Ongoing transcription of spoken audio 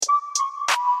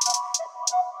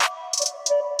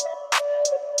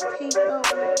People.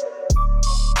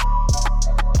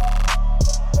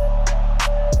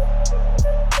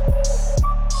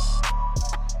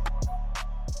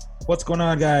 What's going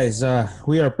on, guys?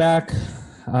 We are back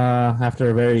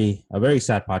after a very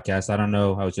sad podcast. I don't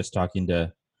know. I was just talking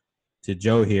to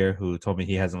Joe here, who told me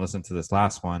he hasn't listened to this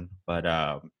last one, but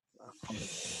I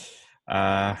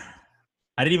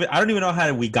don't even know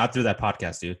how we got through that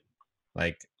podcast, dude.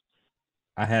 Like,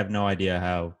 I have no idea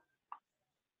how.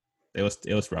 It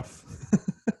was rough.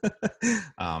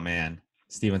 Oh man,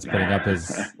 Steven's putting up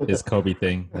his Kobe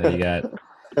thing that he got.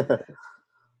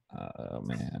 Oh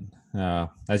man.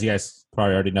 As you guys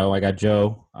probably already know, I got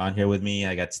Joe on here with me.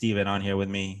 I got Steven on here with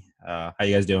me. How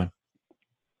you guys doing?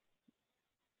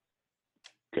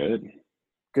 Good.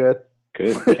 Good.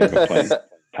 Can't complain.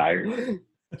 Tired.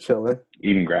 Chilling.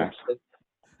 Eating grass.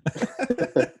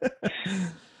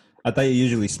 I thought you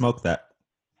usually smoke that.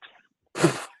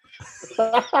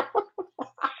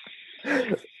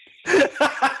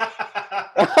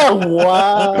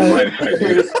 Wow.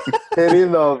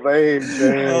 Hitting the vein,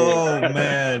 Oh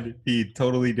man, he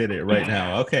totally did it right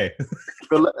now. Okay.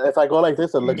 If I go like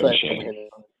this, it looks No like shame. I'm hitting.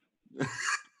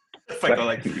 If I go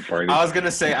like, I was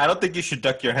gonna say, I don't think you should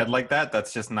duck your head like that.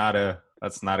 That's just not a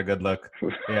good look.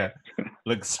 Yeah,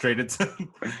 look straight into.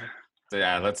 So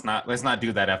yeah, let's not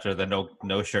do that after the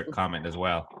no shirt comment as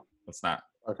well. Let's not.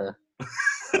 Okay.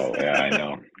 Oh yeah, I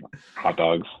know. Hot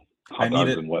dogs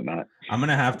and whatnot. I'm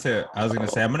gonna have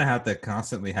to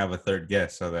constantly have a third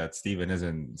guest so that Steven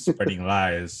isn't spreading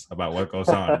lies about what goes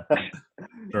on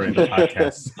during the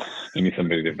podcast. You need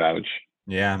somebody to vouch.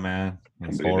 Yeah, man.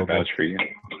 It's Somebody to horrible. vouch for you.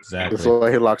 Exactly. This is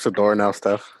why he locks the door now,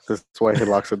 Steph. This is why he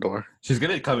locks the door. She's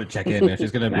gonna come and check in. And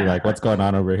she's gonna be like, "What's going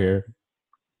on over here?"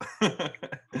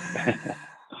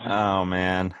 Oh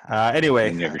man. Anyway,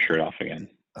 And you have your shirt off again.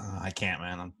 I can't,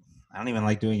 man. I don't even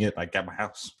like doing it like at my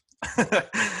house.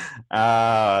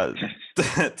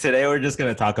 Today we're just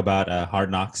gonna talk about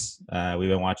Hard Knocks. We've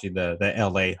been watching the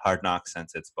LA Hard Knocks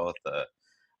since it's both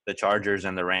the Chargers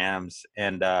and the Rams,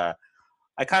 and I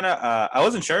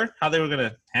wasn't sure how they were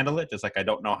gonna handle it. Just like I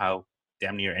don't know how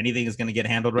damn near anything is gonna get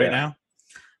handled right now.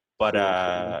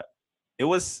 But it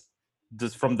was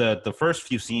just from the first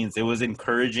few scenes, it was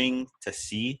encouraging to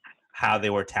see how they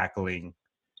were handling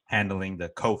the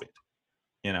COVID.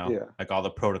 You know, like all the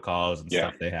protocols and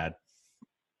stuff they had.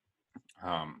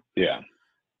 Yeah.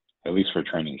 At least for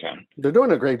training camp. They're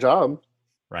doing a great job.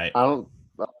 Right. I don't.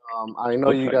 I know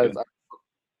Looks you like guys. it.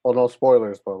 Well, no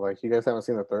spoilers, but like you guys haven't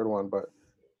seen the third one, but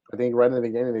I think right in the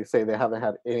beginning they say they haven't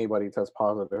had anybody test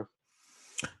positive.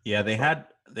 Yeah, they had.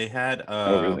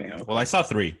 Oh, really? Okay. Well, I saw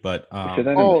 3, but They said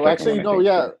that in the Oh, second actually, one, I no. think.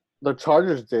 Yeah, the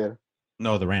Chargers did.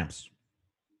 no, the Rams.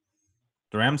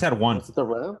 The Rams had one. Was it the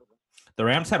Rams? The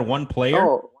Rams had one player.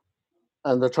 Oh,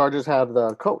 and the Chargers had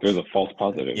the coach. There's a false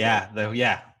positive. Yeah,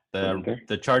 Wasn't there?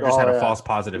 the Chargers Oh, had a yeah. false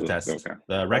positive Okay. test.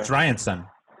 The Rex Ryan's son.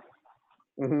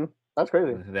 Mm-hmm. That's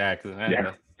crazy. Yeah, 'cause,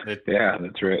 Yeah. Yeah,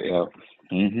 that's right. Yeah.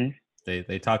 Mm-hmm.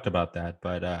 they talked about that,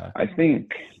 but I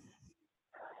think.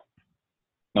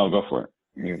 No, go for it.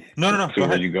 You, no. So Go where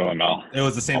ahead. you go, and I'll It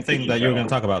was the same I'll thing pick that you you were back going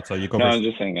to up. talk about. So you go No, I first. was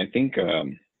just saying. I think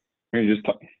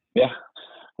yeah.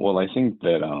 Well, I think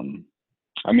that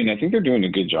I mean, I think they're doing a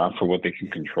good job for what they can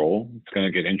control. It's going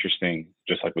to get interesting,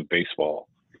 just like with baseball.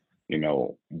 You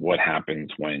know, what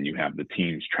happens when you have the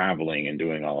teams traveling and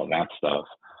doing all of that stuff.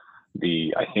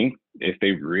 I think if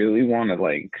they really want to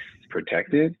like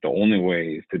protect it, the only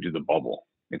way is to do the bubble.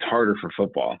 It's harder for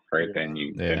football, right, than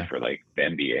for like the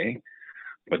NBA.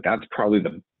 But that's probably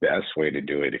the best way to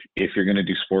do it. If you're going to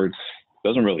do sports, it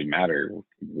doesn't really matter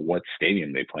what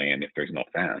stadium they play in if there's no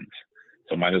fans.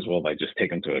 So might as well like just take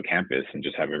them to a campus and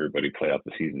just have everybody play out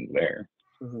the seasons there.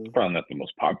 Mm-hmm. Probably not the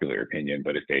most popular opinion,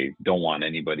 but if they don't want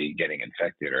anybody getting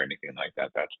infected or anything like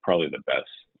that, that's probably the best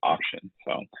option.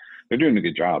 So they're doing a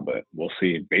good job, but we'll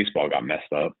see. Baseball got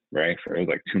messed up, right? For it was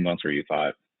like 2 months where you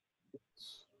thought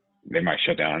they might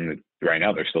shut down. Right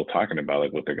now, they're still talking about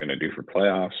like what they're going to do for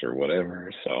playoffs or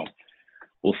whatever. So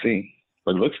we'll see.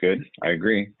 But it looks good. I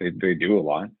agree. They do a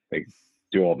lot. They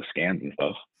do all the scans and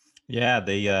stuff. Yeah,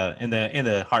 they in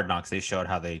the Hard Knocks they showed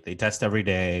how they test every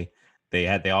day.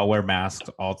 They all wear masks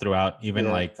all throughout,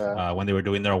 even when they were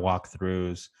doing their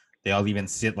walkthroughs. They all even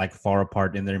sit like far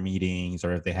apart in their meetings,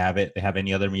 or if they have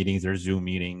any other meetings or Zoom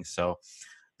meetings. So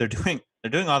they're doing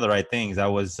all the right things. I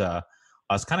was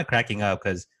kind of cracking up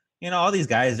because all these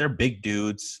guys, they're big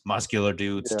dudes, muscular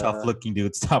dudes, tough looking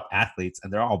dudes, top athletes,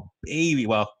 and they're all baby.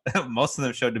 Well, most of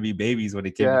them showed to be babies when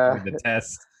it came to doing the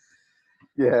test.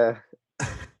 Yeah.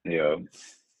 Yeah.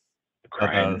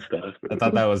 Crying and stuff. I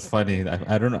thought that was funny.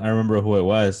 I don't remember who it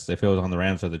was, if it was on the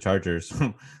Rams or the Chargers,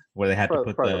 where they had to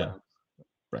put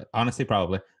Honestly,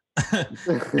 probably. Where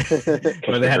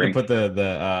Was they had to drink. put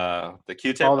the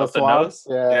Q-tip Oh, the up the swab? nose.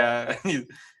 Yeah.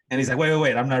 And he's like,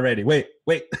 wait, I'm not ready. Wait.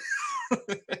 it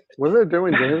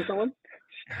Derwin James the one?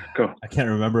 Go. I can't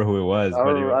remember who it was, I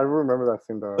but remember that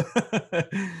scene though.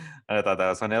 I thought that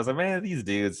was funny. I was like, man, these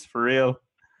dudes for real.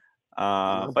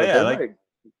 But But yeah, they're like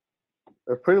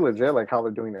it's pretty legit, like how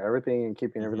they're doing everything and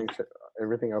keeping Mhm.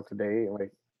 everything up to date.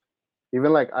 Like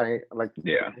even like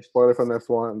Yeah. spoiler from this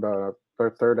one, the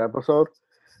third episode,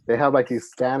 they have like these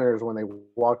scanners when they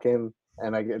walk in,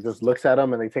 and like it just looks at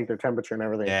them and they take their temperature and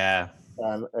everything, yeah,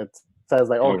 and it says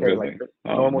like Oh, okay, really? like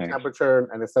Oh, normal nice. temperature,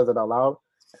 and it says it out loud,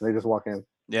 and they just walk in.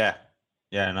 yeah.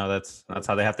 No, that's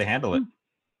how they have to handle it.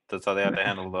 That's how they have to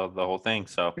handle the whole thing.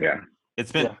 So Yeah.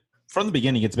 it's been Yeah. from the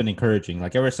beginning. It's been encouraging.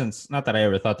 Like ever since, not that I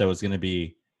ever thought there was going to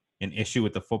be an issue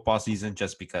with the football season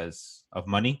just because of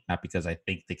money, not because I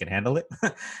think they can handle it.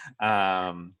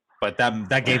 But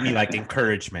that gave me like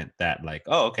encouragement that like,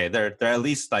 oh, okay, they're at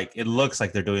least like it looks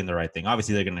like they're doing the right thing.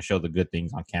 Obviously, they're going to show the good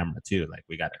things on camera too. Like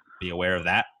we got to be aware of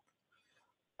that.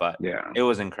 But Yeah. it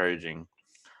was encouraging.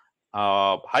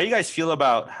 How you guys feel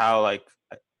about how like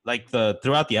the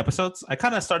throughout the episodes? I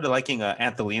kind of started liking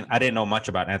Anthony. I didn't know much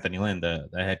about Anthony Lynn, the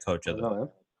head coach of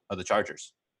the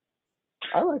Chargers.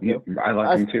 I like Yeah, it. I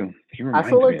like him too. He reminds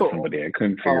feel me like of the- somebody. I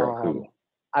couldn't figure out who.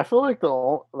 I feel like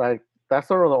that's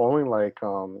sort of the only like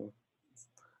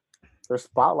there's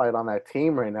spotlight on that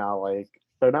team right now. Like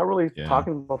they're not really Yeah.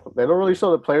 talking about. They don't really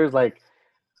show the players like.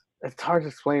 It's hard to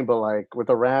explain, but like with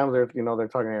the Rams, they're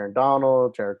talking Aaron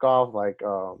Donald, Jared Goff, like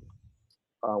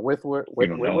with We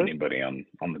don't know Whitworth. anybody on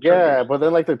the Chargers. Yeah, but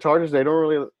then like the Chargers, they don't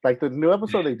really like the new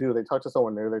episode. They do. They talk to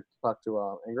someone new. They talk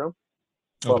to Ingram,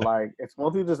 but Okay. like it's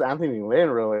mostly just Anthony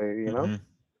Lynn, really. You know, Mhm.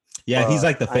 Yeah, he's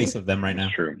like the I- face of them right now.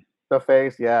 That's true. the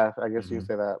face. Yeah, I guess you Mhm.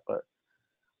 say that, but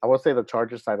I would say the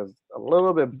Chargers side is a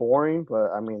little bit boring.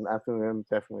 But I mean, Anthony Lynn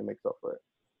definitely makes up for it.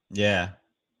 Yeah.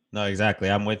 No, exactly.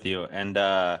 I'm with you. And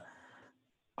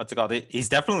what's it called? He's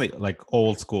definitely like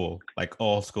old school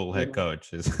head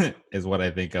coach is is what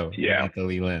I think of. Yeah.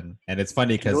 Anthony Lynn. And it's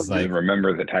funny because Just like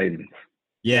remember the Titans.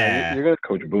 yeah, you're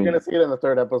Coach you're Boone. gonna see it in the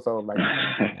third episode. Like,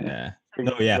 yeah.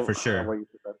 No, yeah, for sure. what you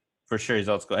said. For sure he's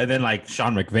old school. And then like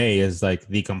Sean McVay is like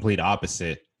the complete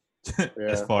opposite as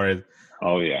Yeah. far as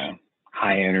Oh yeah,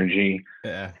 high energy.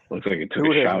 yeah. Looks like it took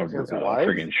Dude, a shot of his wife?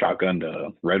 friggin' shotgun to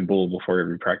Red Bull before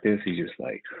every practice. He's just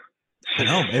like. I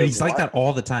know, and he's like that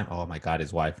all the time. Oh my god,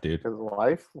 his wife, dude. His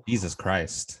wife. Jesus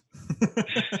Christ.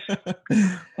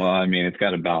 Well, I mean, it's got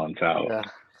to balance out. Yeah.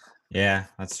 Yeah,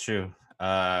 that's true.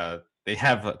 They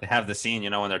have the scene,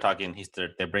 when they're talking.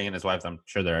 They're bringing his wife. I'm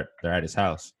sure they're at his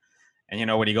house, and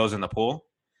when he goes in the pool,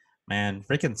 man,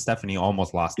 freaking Stephanie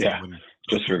almost lost it. Yeah.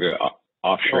 Just for the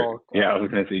offshore. Oh, Yeah, I was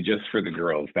gonna say just for the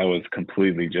girls. That was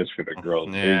completely just for the girls.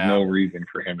 Yeah. There's no reason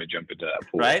for him to jump into that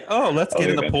pool. Right? Oh, let's get Other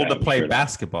in the than pool to that, play sure.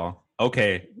 basketball.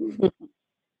 Okay,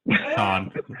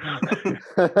 Sean.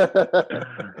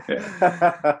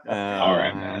 Yeah. All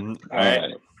right, man. All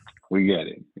right. We get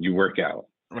it. You work out.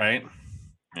 Right.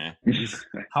 Yeah.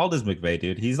 How old is McVay,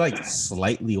 dude? He's like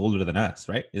slightly older than us,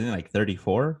 right? Isn't he like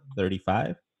 34,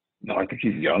 35? No, I think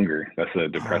he's younger. That's the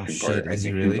depressing shit, part. I is he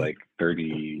think really? he's like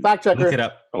 30. Fact checker. Look it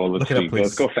up. Oh, let's Look it up, see. please.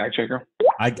 Let's go fact checker.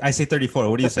 I say 34.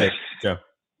 What do you say, Joe?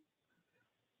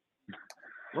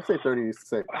 We'll say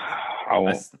 36. I won't.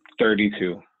 That's-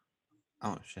 32.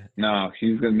 Oh shit. No,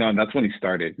 that's when he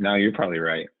started. No, you're probably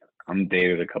right. I'm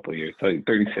dated a couple of years. So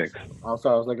 36. Oh,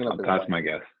 sorry, I was looking up. That's my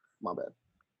guess. My bad.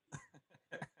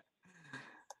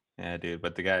 Yeah, dude.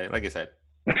 But the guy, like I said,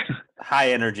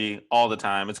 high energy all the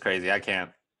time. It's crazy. I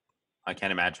can't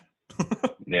imagine.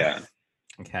 Yeah.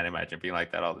 I can't imagine being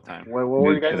like that all the time. What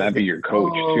were you Could guys? that be your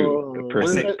coach too? The what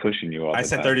person is that's it? pushing you all I the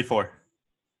said time. 34.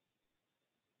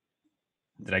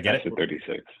 Did I get I it? said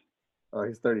 36. Oh,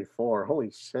 he's 34. Holy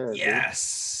shit. dude.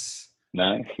 Yes.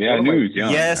 Nice. Yeah, I What knew am he was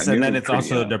young. Yes, I knew and he then was it's pretty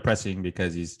also young. depressing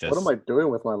because he's just. What am I doing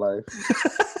with my life?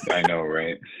 I know,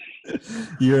 right?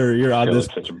 You're on Feel this.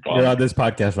 like such a bum. You're on this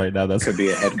podcast right now. That's Could be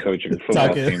a head coach of a football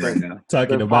Talking- team right now.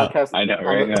 talking The about. podcast, I know,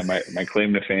 right? Yeah, my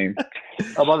claim to fame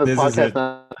I'm on this, This is it. podcast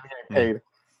not getting paid.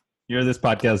 You're this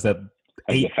podcast that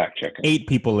as a eight fact checker. 8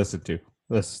 people listen to.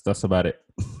 That's about it.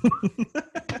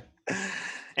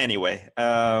 Anyway,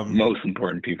 Most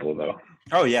important people, though.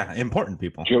 oh yeah, important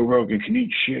people. Joe Rogan can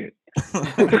eat shit.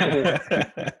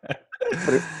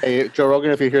 Hey, Joe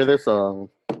Rogan, if you hear this,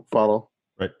 follow.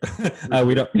 Right.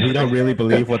 We don't really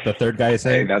believe what the third guy is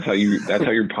Hey, saying. that's how your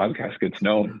podcast gets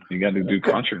known. You got to do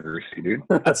controversy, dude.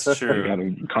 That's You true. got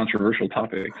to controversial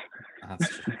topics.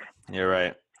 That's true. You're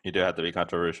right. You do have to be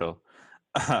controversial.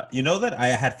 You know that I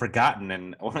had forgotten,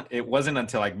 and it wasn't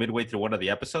until like midway through one of the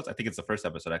episodes. I think it's the first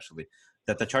episode actually,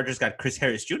 that the Chargers got Chris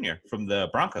Harris Jr. from the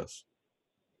Broncos.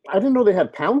 I didn't know they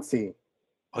had Pouncey.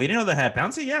 Oh, you didn't know they had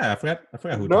Pouncey? Yeah, I forgot. I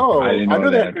forgot who. No, I didn't I know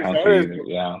knew they they had had Chris Pouncey Harris. either.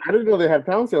 Yeah. I didn't know they had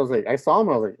Pouncey. I was like, I saw him.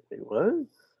 I was like, wait, what?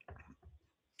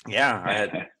 Yeah,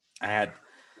 I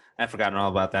had forgotten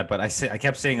all about that, but I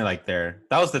kept saying like that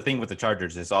was the thing with the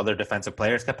Chargers is all their defensive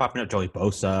players kept popping up. Joey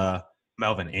Bosa,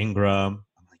 Melvin Ingram.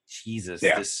 I'm like, Jesus,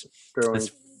 Yeah. this Derwin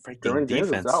freaking James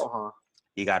defense. was out, huh?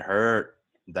 He got hurt.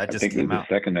 That I just think it came was out.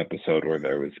 the second episode where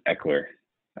there was Eckler.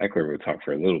 Eckler would talk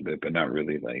for a little bit, but not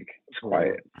really. Like it's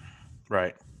quiet.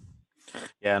 Right.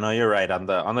 Yeah, no, you're right. On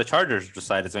the Chargers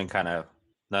side, it's been kind of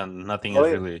nothing Oh,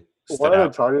 has yeah. really One stood of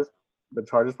out. the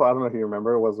Chargers part, I don't know if you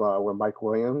remember, was when Mike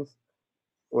Williams,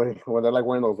 when they're like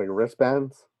wearing those like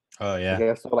wristbands. Oh I yeah.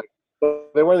 guess so like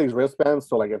they wear these wristbands,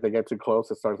 so like if they get too close,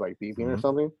 it starts like beeping or Mhm.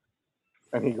 something.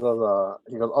 And he goes,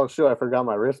 oh shoot, I forgot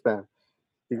my wristband.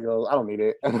 He goes, I don't need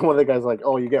it. And one of the guys like,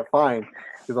 oh, you get fined.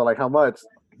 He's all like, how much?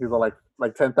 He's all like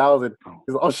 10,000.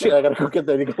 He's like, oh shit, I gotta go get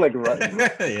that. He goes like run. Yeah,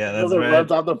 that's He right.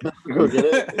 runs out the fence to go get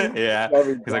it. Yeah.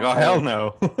 That'd be He's like, dumb. oh hell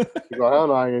no. He goes, hell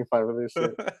no, I ain't getting fined for this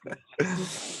shit.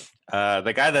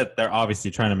 The guy that they're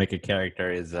obviously trying to make a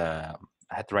character is I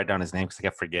had to write down his name because I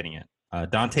kept forgetting it.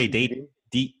 Dante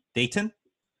Dayton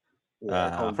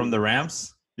Yeah, from the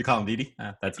Rams. You call him Didi?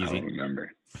 That's I easy. don't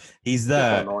remember. He's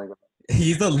annoying.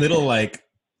 the little like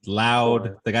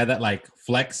loud, the guy that like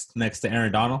flexed next to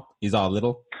Aaron Donald. He's all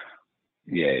little.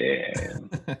 Yeah.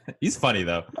 He's funny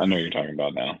though. I know what you're talking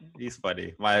about now. He's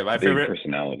funny. My Big favorite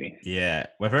personality. Yeah,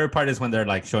 my favorite part is when they're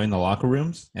like showing the locker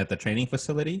rooms at the training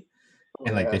facility,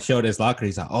 and like they showed his locker.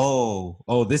 He's like,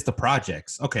 "Oh, this the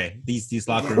projects. Okay, these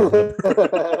locker rooms."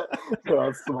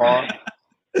 That's small.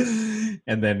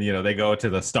 And then they go to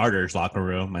the starters locker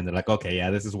room, and they're like, "Okay,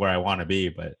 yeah, this is where I want to be."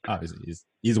 But obviously,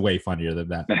 he's way funnier than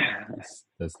that.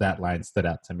 That line stood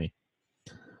out to me.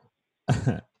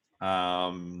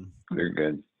 They're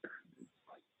good.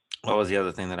 What was the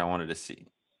other thing that I wanted to see?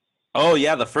 Oh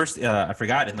yeah, the first I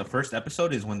forgot. In the first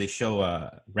episode is when they show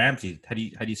Ramsey. Had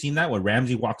you seen that when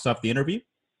Ramsey walks off the interview?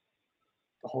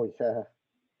 Oh yeah,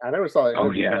 I never saw it.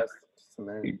 Oh yeah.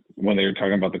 When they were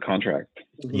talking about the contract,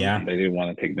 Yeah, they didn't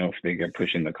want to take no. They kept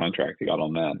pushing the contract. He got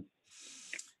all mad.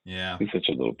 yeah. He's such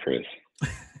a little priss.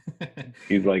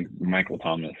 He's like Michael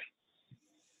Thomas.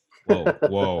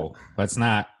 Whoa. Let's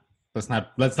not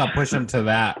push him to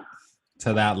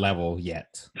that level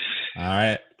yet. All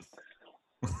right.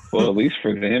 Well, at least for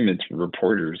him, it's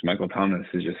reporters. Michael Thomas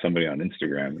is just somebody on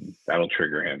Instagram, and that'll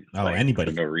trigger him. Oh,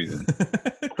 anybody for no reason.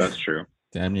 That's true.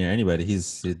 Damn near anybody.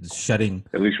 He's shutting.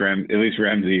 At least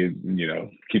Ramsey,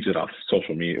 keeps it off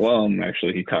social media. Well,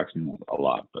 actually, he talks a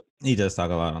lot, but He does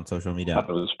talk a lot on social I media. thought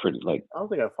it was pretty. Like, I don't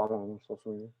think I follow him on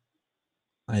social media.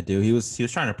 I do. He was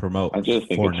trying to promote. I just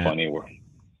think Fournette. it's funny where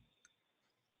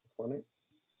Funny.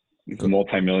 these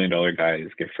multi-million-dollar guys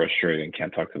get frustrated and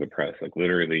can't talk to the press. Like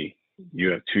literally,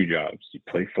 you have two jobs: you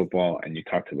play football and you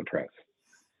talk to the press,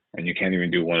 and you can't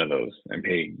even do one of those and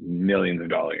pay millions of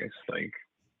dollars. Like,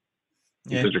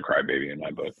 he's Yeah. such a crybaby in my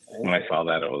book. When I saw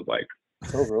that, I was like,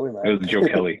 That was really mad. it was Joe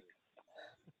Kelly.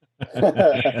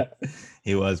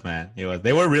 He was, man. He was.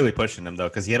 They were really pushing him though,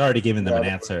 because he had already given them an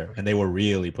answer, and they were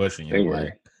really pushing him. They were.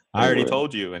 Like, I already were.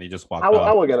 told you, and he just walked I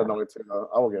off. will get annoyed too. Though.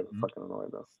 I will get fucking annoyed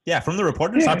though. Yeah, from the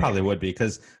reporters, I Yeah. probably would be,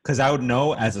 because I would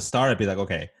know as a star, I'd be like,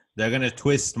 okay, they're gonna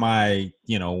twist my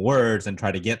words and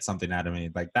try to get something out of me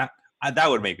like that. That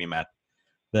would make me mad.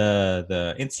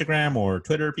 The Instagram or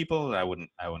Twitter people, I wouldn't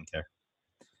care.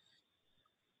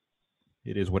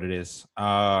 It is what it is.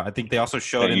 I think they also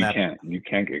showed in that. You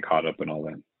can't get caught up in all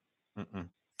that. Mm-mm.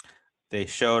 They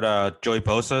showed Joey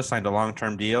Bosa signed a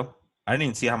long-term deal. I didn't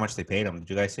even see how much they paid him. Did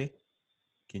you guys see?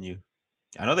 Can you?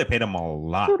 I know they paid him a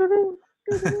lot.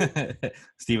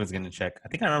 Steven's gonna check. I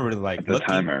think I remember like At the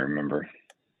time, I remember.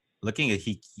 looking at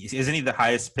isn't he the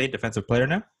highest paid defensive player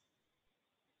now?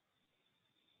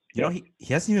 He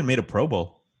hasn't even made a Pro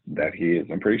Bowl. That he is.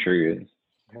 I'm pretty sure he is.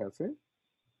 Has he?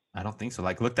 I don't think so.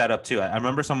 Like, look that up too. I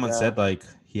remember someone said like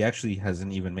he actually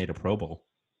hasn't even made a Pro Bowl.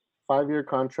 5-year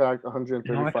contract, No, I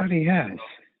 135. thought he has.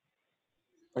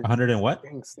 100 and what?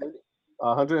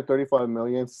 135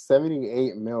 million,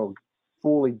 78 mil,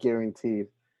 fully guaranteed.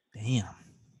 Damn.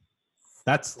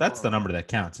 That's the number that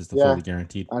counts. Is the Yeah. fully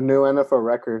guaranteed. A new NFL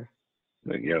record.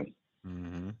 Like, yo,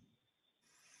 Mm-hmm.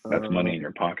 that's money in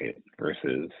your pocket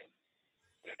versus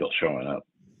still showing up.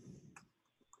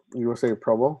 You will say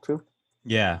Pro Bowl too?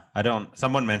 Yeah, I don't.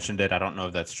 Someone mentioned it. I don't know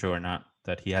if that's true or not.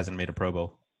 That he hasn't made a Pro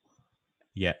Bowl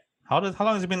yet. How long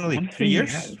has it been in the league? 3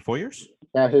 years? 4 years?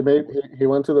 Yeah, he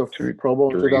went to the Two- Pro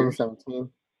Bowl in 3 years. 2017.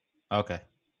 Okay.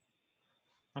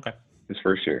 Okay. his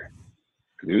first year.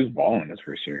 Because he was balling his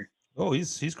first year. Oh,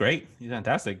 he's great. He's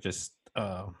fantastic. Just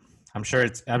I'm sure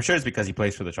it's because he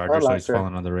plays for the And Chargers, so he's last year.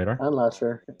 falling on the radar. And last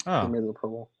year. He Oh, made the Pro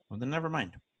Bowl. well then never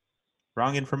mind.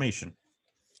 Wrong information.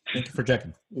 Thank you for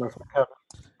checking. That's what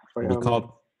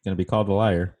happened. Gonna be called a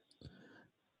liar.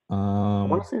 I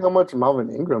want to see how much Melvin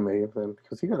Ingram made then,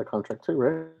 because he got a contract too,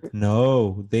 right?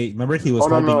 No, they remember he was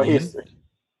Oh no, holding in.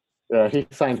 Yeah, he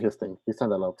signed his thing. He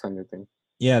signed that little tenure thing.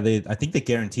 Yeah, I think they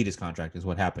guaranteed his contract is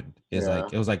what happened. It's Yeah.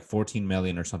 like it was like 14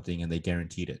 million or something, and they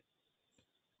guaranteed it.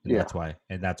 And Yeah.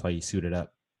 that's why he suited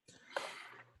up.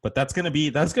 But that's gonna be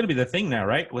the thing now,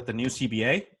 right? With the new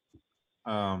CBA,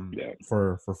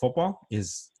 for football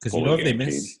is because you know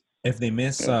if they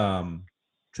miss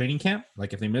training camp,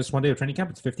 like if they miss one day of training camp,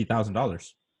 it's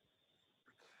 $50,000.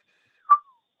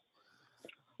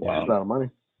 Wow. It's a lot of money.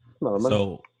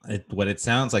 So what it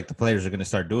sounds like the players are going to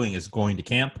start doing is going to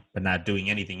camp, but not doing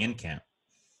anything in camp,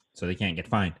 so they can't get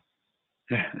fined.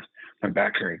 My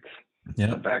back hurts. Yeah,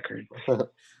 My back hurts.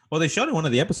 Well, they showed in one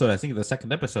of the episodes. I think the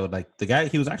second episode, like the guy,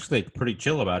 he was actually like, pretty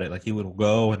chill about it. Like he would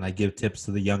go and like give tips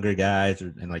to the younger guys,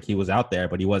 and like he was out there,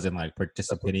 but he wasn't like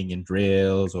participating in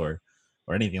drills or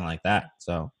anything like that.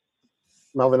 So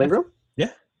Melvin Ingram?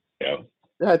 Yeah. Yeah.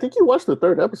 Yeah, I think you watched the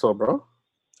third episode, bro.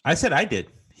 I said I did.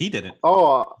 He didn't.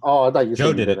 Oh, I thought you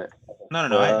Joe said you did it. No.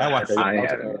 I watched.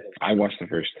 I watched the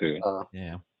first two.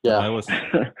 Yeah. Yeah.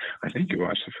 I think you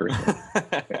watched the first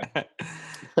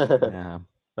one. Yeah.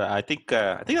 But I think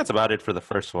that's about it for the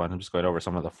first one. I'm just going over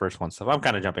some of the first one stuff. I'm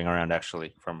kind of jumping around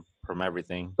actually from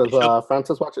everything. Does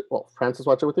Francis watch it? Well, Francis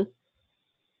watch it with you?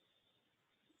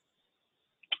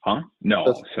 Huh?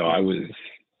 No. So I was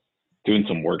doing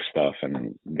some work stuff,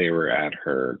 and they were at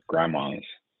her grandma's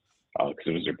because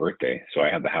it was her birthday. So I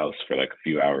had the house for like a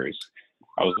few hours.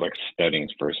 I was like studying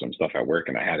for some stuff at work,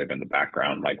 and I had it in the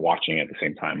background, like watching at the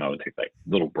same time. I would take like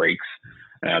little breaks,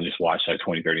 and I'll just watch like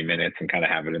 20, 30 minutes and kind of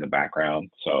have it in the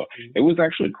background. So it was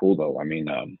actually cool though. I mean,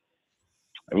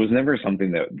 it was never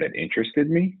something that interested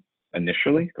me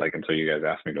initially, like until you guys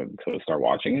asked me to start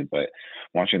watching it. But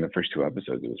watching the first two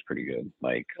episodes, it was pretty good.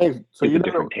 Like, so it's a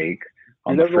different take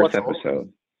on the first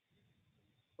episode.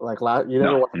 Like you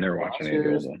never watched? I'm never watching any of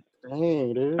the old one.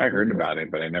 Dang, dude. I heard about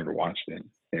it, but I never watched it.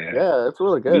 Yeah, it's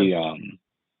really good.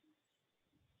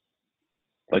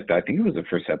 I think it was the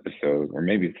first episode, or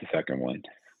maybe it's the second one,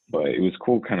 but it was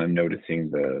cool kind of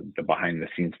noticing the behind the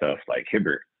scenes stuff, like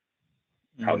Hibbert,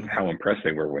 how impressed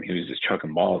they were when he was just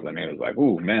chucking balls. I mean, it was like,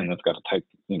 ooh, man, that's got a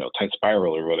tight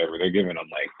spiral or whatever. They're giving him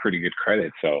like pretty good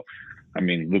credit. So, I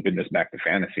mean, looping this back to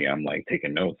fantasy, I'm like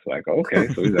taking notes, like, okay,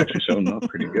 so he's actually showing up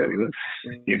pretty good.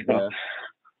 He looks,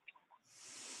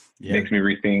 makes me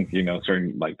rethink,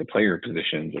 certain like the player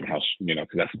positions and how, because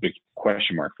that's a big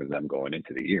question mark for them going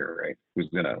into the year, right? Who's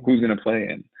gonna play,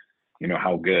 and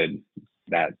how good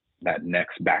that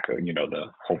next back,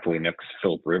 the hopefully next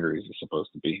Philip Rivers is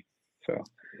supposed to be. So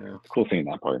cool seeing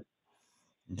that part.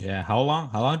 Yeah. How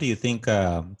long do you think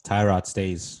Tyrod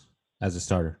stays as a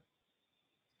starter?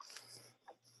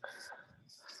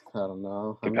 I don't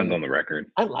know. Depends on the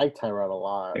record. I like Tyrod a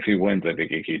lot. If he wins, I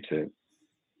think he keeps it.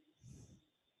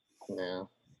 Yeah.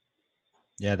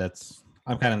 Yeah,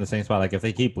 I'm kind of in the same spot. Like if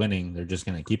they keep winning, they're just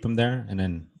gonna keep him there, and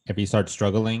then if he starts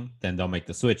struggling, then they'll make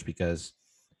the switch, because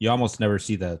you almost never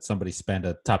see that somebody spend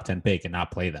a top 10 pick and not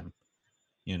play them,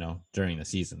 during the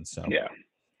season. So yeah,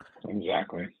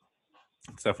 exactly.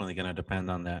 It's definitely gonna depend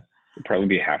on that. It'll probably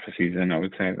be half a season, I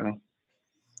would say, though.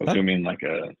 Assuming like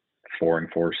a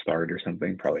 4-4 start or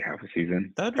something, probably half a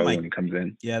season. That would be when he comes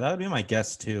in. Yeah, that would be my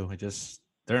guess too.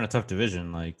 They're in a tough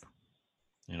division, like,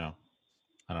 I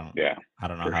don't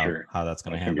know how that's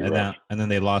going to happen. And then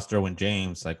they lost Derwin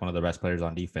James, like one of the best players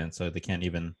on defense, so they can't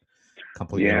even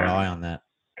completely rely on that.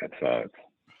 That sucks.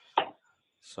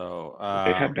 So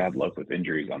they've had bad luck with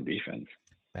injuries on defense.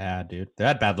 Bad, dude. They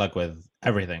had bad luck with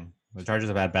everything. The Chargers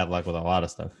have had bad luck with a lot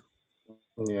of stuff.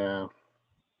 Yeah.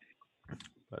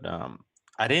 But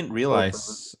I didn't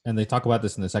realize, and they talk about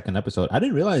this in the second episode, I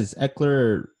didn't realize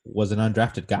Eckler was an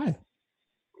undrafted guy.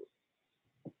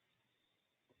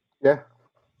 Yeah.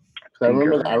 I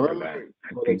remember when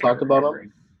they talked about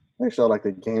him. They showed like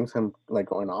the games him like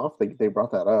going off. They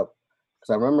brought that up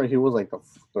because I remember he was like the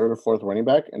third or fourth running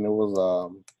back, and it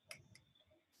was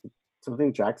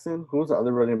something Jackson. Who was the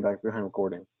other running back behind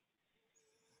Gordon?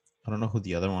 I don't know who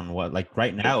the other one was. Like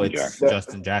right now, it's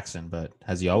Justin Jackson, but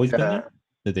has he always been there?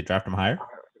 Did they draft him higher?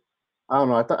 I don't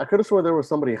know. I could have sworn there was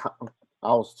somebody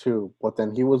else too, but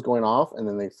then he was going off, and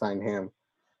then they signed him,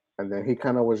 and then he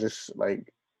kind of was just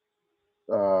like.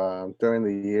 During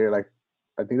the year, like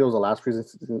I think it was the last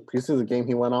preseason game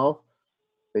he went off,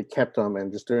 they kept him,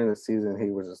 and just during the season, he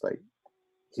was just like,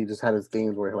 he just had his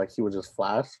games where like he would just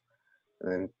flash,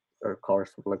 and then of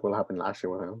course like what happened last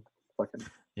year with him, fucking.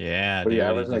 Yeah, But he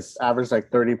dude. averaged like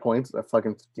 30 points a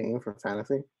fucking game for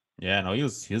fantasy. Yeah, no, he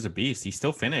was a beast. He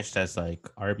still finished as like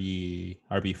RB4,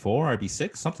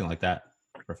 RB6, something like that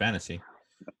for fantasy.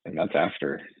 And that's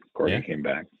after Courtney came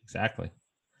back. Exactly.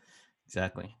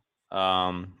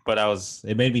 But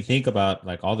it made me think about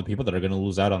like all the people that are going to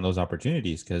lose out on those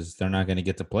opportunities because they're not going to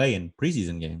get to play in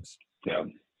preseason games. Yeah.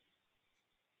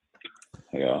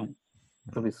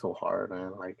 It'll be so hard,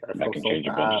 man. Like that can change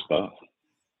a bunch of stuff.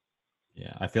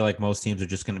 Yeah, I feel like most teams are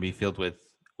just going to be filled with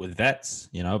vets,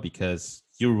 because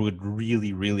you would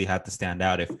really, really have to stand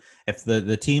out if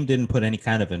the team didn't put any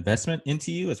kind of investment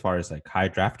into you as far as like high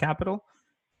draft capital.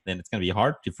 Then it's going to be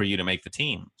hard for you to make the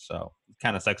team. So it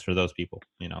kind of sucks for those people,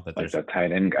 that like that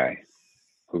tight end guy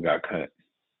who got cut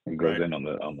and goes in on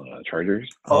the Chargers.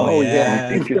 Oh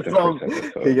yeah, he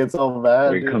gets all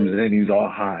bad. He comes in, he's all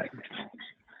hot.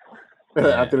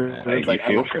 After like,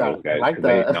 you feel for those guys because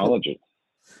they acknowledge it.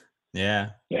 Yeah,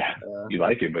 you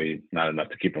like it, but not enough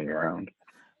to keep them around.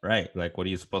 Right, like what are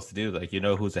you supposed to do? Like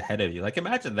who's ahead of you. Like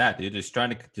imagine that, dude,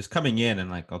 just coming in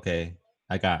and like, okay,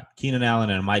 I got Keenan Allen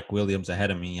and Mike Williams ahead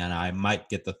of me, and I might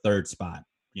get the third spot,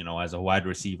 as a wide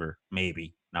receiver,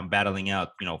 maybe. And I'm battling out,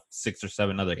 6 or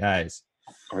 7 other guys.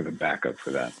 Or the backup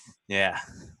for that. Yeah,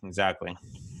 exactly.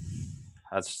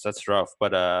 That's rough.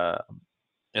 But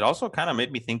it also kind of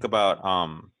made me think about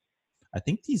I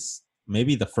think these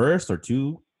maybe the first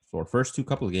two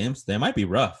couple of games, they might be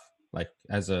rough, like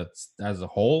as a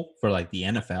whole for like the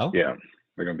NFL. Yeah,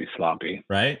 they're gonna be sloppy.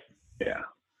 Right? Yeah.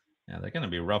 Yeah, they're gonna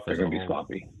be rough. They're gonna be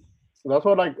sloppy. That's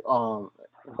what like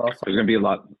There's gonna be a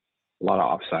lot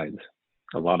of offsides,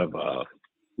 a lot of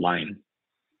line.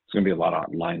 There's gonna be a lot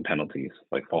of line penalties,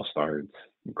 like false starts,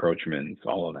 encroachments,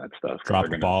 all of that stuff. Drop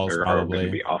balls, they're probably.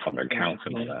 gonna be off on their counts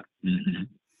and all that. Mm-hmm.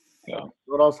 Yeah.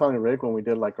 What I was telling Rick when we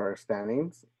did like our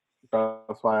standings,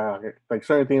 that's why like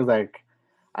certain things like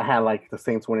I had like the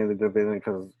Saints winning the division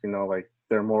because like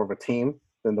they're more of a team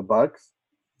than the Bucks.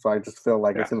 So I just feel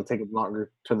like it's going to take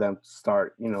longer to them to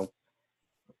start, getting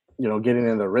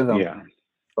in the rhythm. Yeah.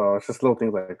 So it's just little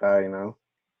things like that,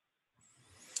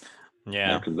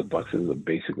 Yeah. Because the Bucks is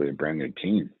basically a brand new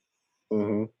team.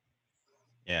 Mm-hmm.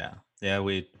 Yeah. Yeah.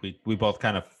 We both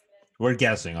kind of we're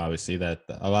guessing, obviously, that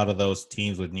a lot of those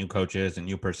teams with new coaches and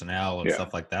new personnel and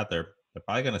stuff like that, they're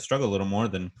probably going to struggle a little more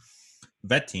than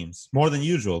vet teams, more than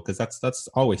usual, because that's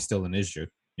always still an issue,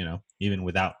 even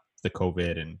without the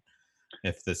COVID and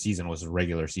if the season was a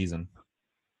regular season.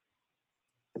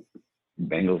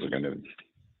 Bengals are going to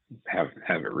have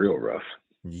it real rough.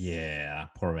 Yeah,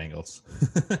 poor Bengals.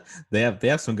 they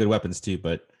have some good weapons too,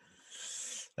 but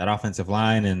that offensive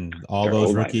line and all Their those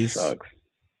O-line rookies sucks.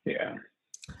 Yeah.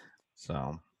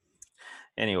 So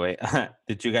anyway,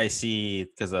 did you guys see,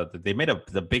 because they made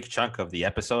the big chunk of the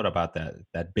episode about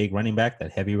that big running back,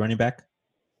 that heavy running back?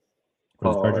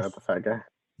 The fat guy.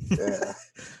 Yeah.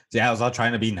 Yeah, I was all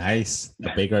trying to be nice.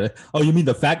 The bigger. Oh, you mean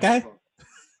the fat guy?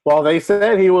 Well, they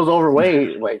said he was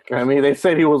overweight. They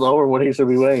said he was over what he should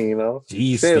be weighing.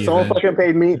 Jeez, Shit, if someone fucking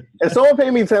paid me,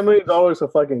 $10 million to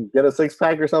fucking get a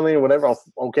 6-pack or something, or whatever,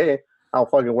 I'll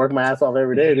fucking work my ass off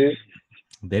every day, dude.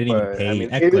 They didn't even pay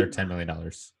Eckler $10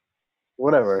 million.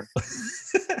 Whatever.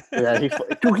 Yeah,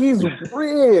 he's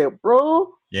ripped,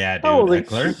 bro. Yeah, dude. I was like,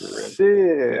 Eckler.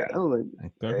 shit. I was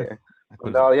like, Eckler.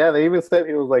 No, yeah, they even said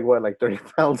he was like 30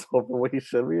 pounds over what he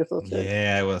should be or something.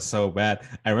 Yeah, it was so bad.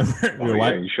 I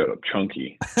remember you showed up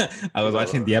chunky. I was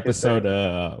watching the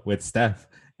episode with Steph,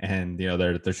 and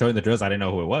they're showing the drills. I didn't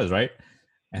know who it was, right?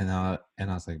 And I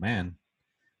was like, man,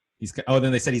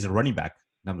 then they said he's a running back.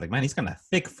 And I'm like, man, he's kind of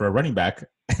thick for a running back.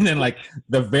 And then like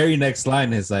the very next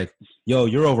line is like, yo,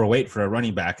 you're overweight for a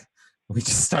running back. We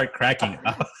just start cracking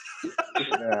up.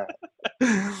 Yeah.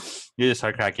 You just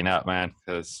start cracking up, man,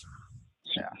 because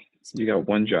you got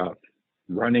one job.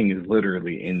 Running is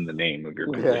literally in the name of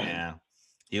your position. Yeah.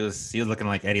 He was looking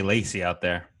like Eddie Lacy out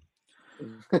there.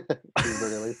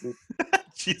 Cheeseburger Lacy.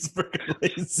 Cheeseburger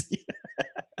Lacy.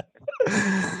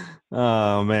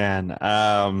 Oh man.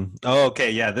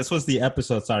 Okay, yeah, this was the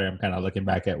episode. Sorry, I'm kind of looking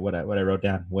back at what I wrote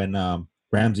down when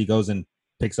Ramsey goes and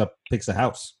picks a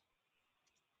house.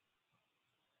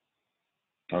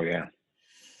 Oh yeah.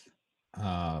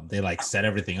 They like set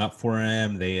everything up for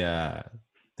him. They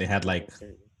had like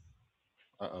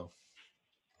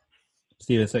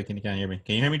Steven said, can you hear me?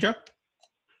 Can you hear me, Joe?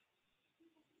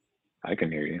 I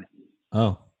can hear you.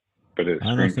 Oh. But it's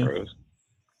screen froze.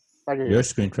 Your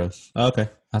screen froze. Oh, okay.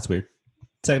 That's weird.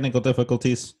 Technical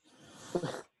difficulties.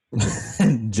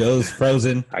 Joe's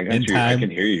frozen. I got in you. time. I can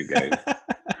hear you guys.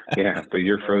 Yeah, but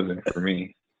you're frozen for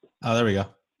me. Oh, there we go.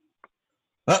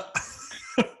 Oh.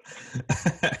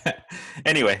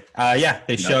 Anyway, yeah,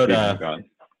 they No, showed. Steven's gone.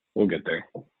 We'll get there.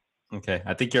 Okay,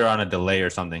 I think you're on a delay or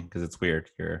something because it's weird.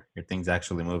 Your thing's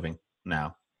actually moving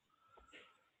now.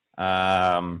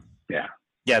 Yeah.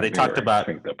 Yeah, they talked about.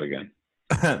 Synced up again.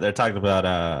 They're talking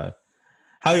about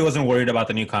how he wasn't worried about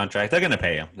the new contract. They're going to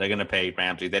pay him. They're going to pay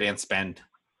Ramsey. They didn't spend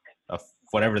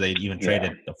whatever they even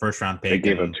traded the first round pick. They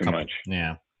gave up too much.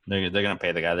 Yeah, they're going to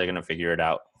pay the guy. They're going to figure it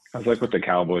out. I was like with the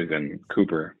Cowboys and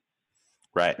Cooper.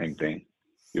 Right. Same thing.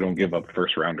 You don't give up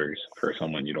first rounders for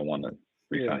someone you don't want to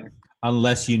resign. Yeah.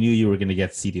 Unless you knew you were going to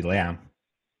get CeeDee Lamb.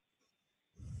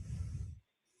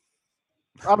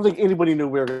 I don't think anybody knew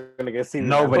we were going to get CeeDee.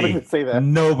 Nobody. Don't even say that.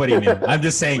 Nobody knew. I'm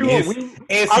just saying if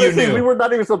honestly, you knew. we were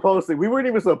not even supposed to. We weren't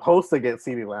even supposed to get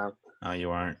CeeDee Lamb. No, you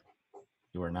aren't.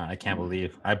 You were not. I can't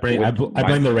believe. I blame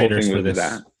the Raiders for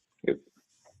this.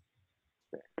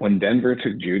 When Denver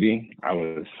took Judy,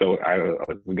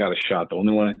 we got a shot. The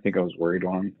only one I think I was worried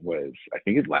on was I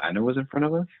think Atlanta was in front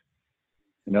of us,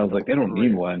 and I was like, they don't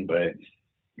need one, but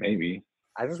maybe.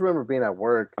 I just remember being at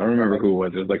work. I don't remember who it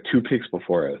was. It was like 2 picks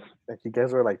before us. Like you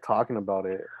guys were like talking about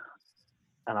it,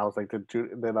 and I was like, I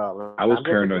was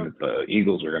paranoid that the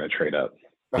Eagles were going to trade up.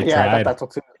 Yeah, I thought that's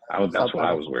what That's what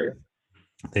I was worried.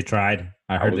 They tried.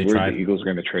 I heard they tried. The Eagles were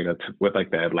going to trade up with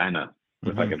like the Atlanta.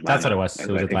 With like Atlanta. That's what it was.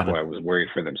 It was Atlanta. I was worried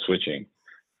for them switching.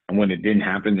 And when it didn't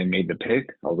happen, they made the pick.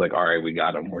 I was like, all right, we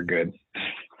got them. We're good.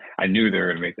 I knew they were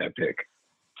going to make that pick.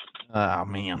 Oh,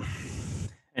 man.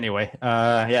 Anyway,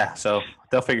 yeah, so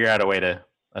they'll figure out a way to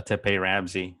pay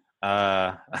Ramsey.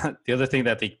 The other thing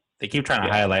that they keep trying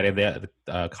to highlight, and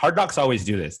Hard Knocks always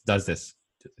does this.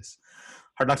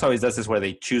 Hard Knocks always does this where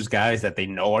they choose guys that they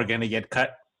know are going to get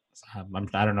cut. I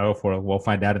don't know if we'll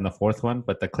find out in the fourth one,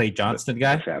 but the Clay Johnston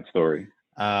guy. Sad story.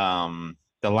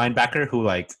 The linebacker who,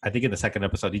 like, I think in the second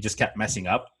episode, he just kept messing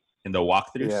up in the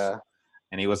walkthroughs. Yeah.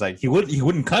 And he was like, he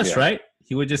wouldn't cuss, right?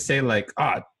 He would just say like,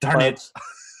 darn it.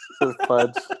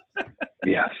 Fudge.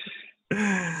 Yes.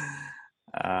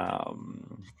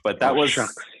 But that was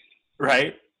shucks.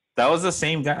 Right. That was the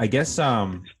same guy. I guess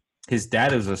his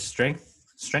dad was a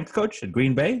strength coach at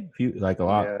Green Bay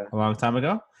a long time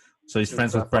ago. So he's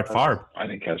friends with Brett Favre. I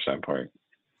didn't catch that part.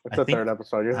 It's the third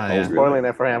episode. You're spoiling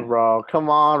it for him, bro. Come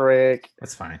on, Rick.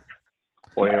 That's fine.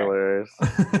 Spoilers.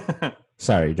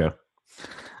 Sorry, Joe.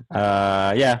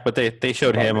 Yeah, but they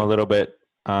showed him a little bit.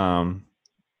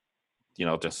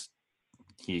 Just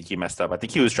he messed up. I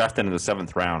think he was drafted in the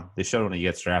 7th round. They showed when he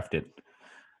gets drafted.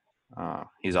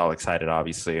 He's all excited,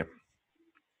 obviously.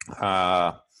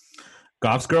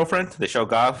 Goff's girlfriend. They show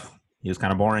Goff. He was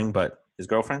kind of boring, but his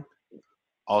girlfriend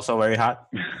also very hot.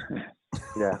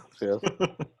 Yeah, she is.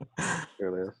 She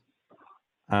really is.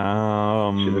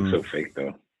 She looks so fake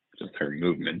though. Just her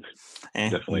movements.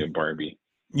 Definitely a Barbie.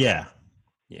 Yeah,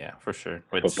 for sure.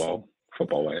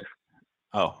 Football wife.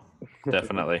 Oh,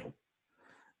 definitely.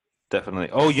 Definitely.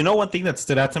 Oh, you know one thing that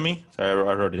stood out to me? Sorry,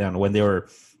 I wrote it down. When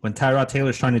Tyrod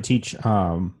Taylor's trying to teach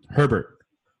Herbert,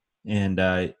 and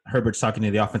Herbert's talking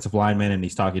to the offensive lineman, and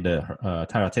he's talking to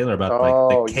Tyrod Taylor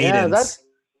about the cadence.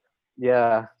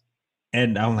 Yeah.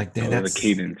 And I'm like, that's the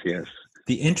cadence. Yes.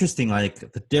 The interesting,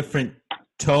 the different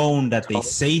tone that they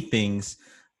say things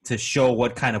to show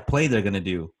what kind of play they're gonna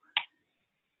do.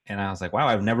 And I was like, wow,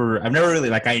 I've never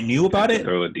really I knew about it.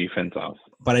 Throw the defense off.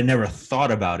 But I never thought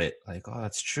about it. Oh,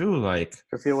 that's true.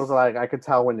 Because he was like, I could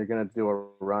tell when you're going to do a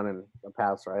run and a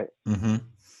pass, right? Mm-hmm.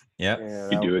 Yep. Yeah.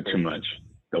 You do it too much,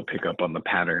 they'll pick up on the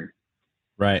pattern.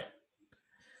 Right.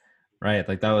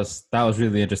 That was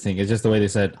really interesting. It's just the way they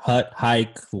said hut,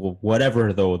 hike,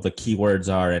 whatever the key words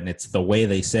are, and it's the way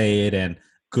they say it. And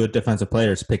good defensive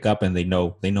players pick up and they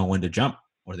know when to jump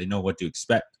or they know what to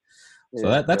expect.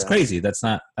 So that's crazy. That's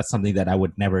something that I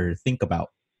would never think about,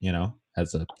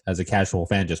 as a casual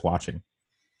fan just watching.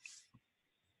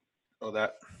 I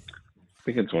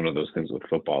think it's one of those things with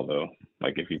football though.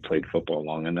 Like if you played football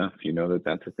long enough, you know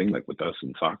that's a thing. Like with us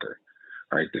in soccer,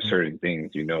 right? There's certain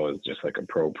things as just like a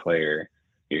pro player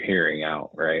you're hearing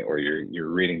out, right? Or you're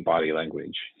reading body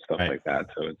language, stuff like that.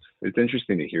 So it's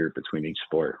interesting to hear between each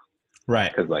sport,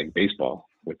 right? Because like baseball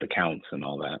with the counts and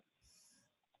all that.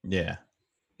 Yeah.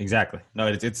 Exactly. No,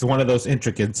 it's one of those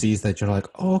intricacies that you're like,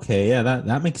 oh, okay, yeah,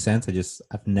 that makes sense.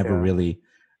 I've never really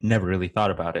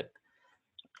thought about it.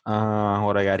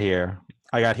 What I got here?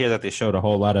 I got here that they showed a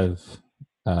whole lot of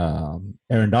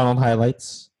Aaron Donald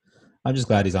highlights. I'm just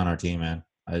glad he's on our team, man.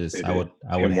 I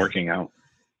would working out.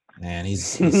 Man,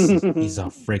 he's a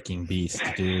freaking beast,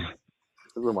 dude.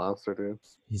 He's a monster, dude.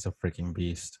 He's a freaking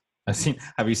beast.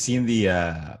 Have you seen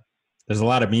the there's a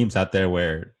lot of memes out there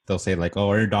where they'll say like, "Oh,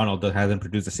 Aaron Donald hasn't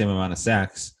produced the same amount of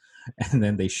sacks," and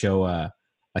then they show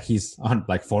like he's on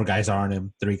like 4 guys are on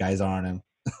him, 3 guys are on him,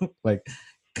 like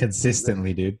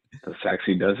consistently, dude. The sacks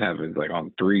he does have is like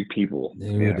on 3 people.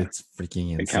 Dude, it's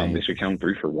freaking insane. They should count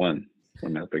 3 for 1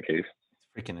 when that's the case.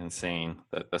 Freaking insane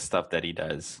the stuff that he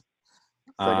does.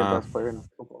 Second best player in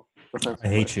football. I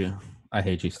hate you. I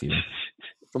hate you, Steven.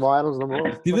 Jamal Adams number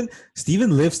 1.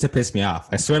 Steven lives to piss me off.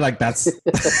 I swear, like that's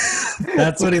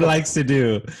that's what he likes to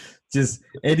do. Just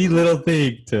any little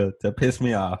thing to piss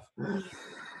me off.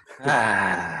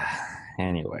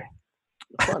 Anyway.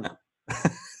 Fun.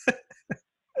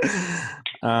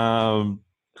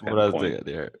 What else do I got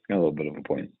there? Got a little bit of a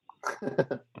point.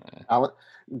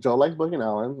 Joe likes bugging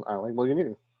Alan. I like bugging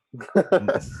you.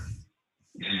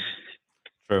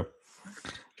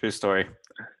 True story.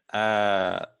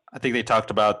 I think they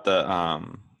talked about the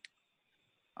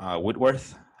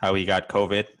Whitworth, how he got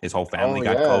COVID. His whole family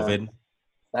got COVID.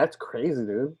 That's crazy,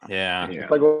 dude. Yeah. It's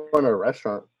like going to a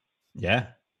restaurant. Yeah.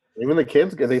 Even the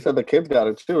kids, they said the kids got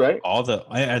it too, right? All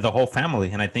the whole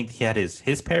family, and I think he had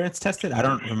his parents tested. I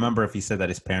don't remember if he said that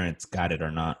his parents got it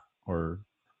or not, or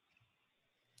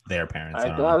their parents.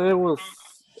 I thought it was.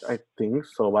 I think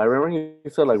so, but I remember he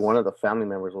said like one of the family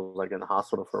members was like in the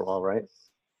hospital for a while, right?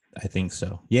 I think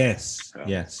so. Yes,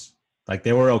 yes. Like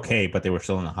they were okay, but they were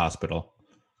still in the hospital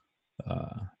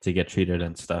to get treated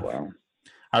and stuff. Wow.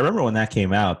 I remember when that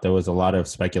came out, there was a lot of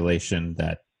speculation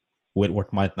that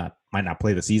Whitworth might not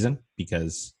play the season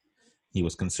because he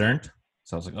was concerned.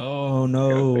 So I was like, oh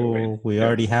no, we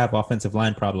already have offensive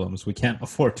line problems. We can't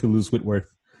afford to lose Whitworth.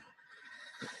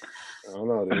 I don't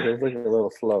know, dude. He's looking a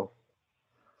little slow.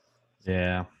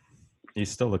 Yeah. He's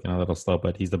still looking a little slow,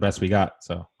 but he's the best we got.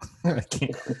 So I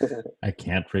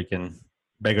can't freaking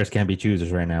beggars can't be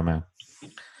choosers right now, man.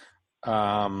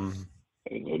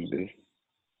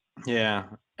 Yeah.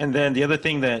 And then the other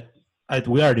thing that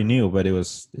we already knew, but it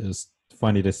was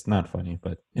funny to not funny,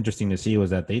 but interesting to see was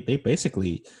that they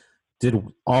basically did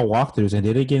all walkthroughs and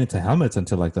they didn't get into helmets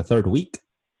until like the 3rd week.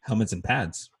 Helmets and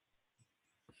pads.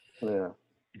 Yeah.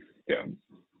 Yeah.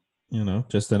 You know,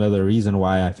 just another reason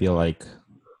why I feel like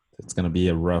it's going to be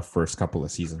a rough first couple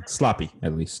of seasons. Sloppy,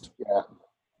 at least. Yeah.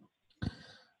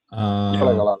 I feel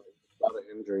like a lot of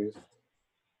injuries.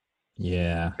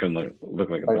 Yeah. Gonna look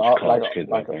like a bunch of college kids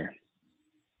out there.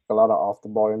 A lot of off the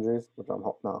ball injuries, which I'm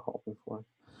not hoping for.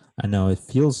 I know it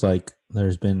feels like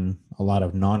there's been a lot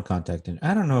of non-contact.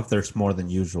 I don't know if there's more than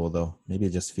usual though. Maybe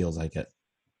it just feels like it.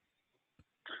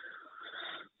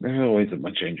 There's always a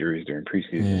bunch of injuries during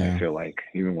preseason. Yeah. I feel like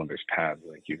even when there's pads,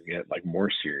 like you get like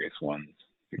more serious ones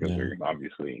because they're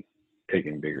obviously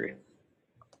taking bigger.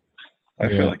 I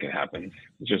feel like it happens.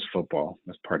 It's just football.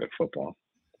 It's part of football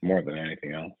more than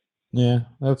anything else. Yeah,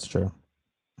 that's true.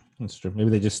 That's true.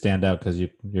 Maybe they just stand out because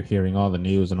you're hearing all the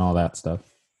news and all that stuff.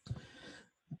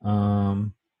 I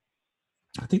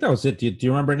think that was it. Do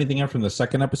you remember anything else from the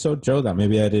second episode, Joe, that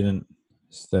maybe I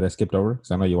skipped over? Because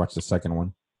I know you watched the second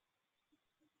one.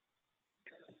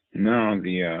 No,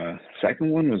 the second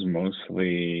one was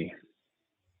mostly,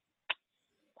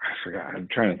 I forgot. I'm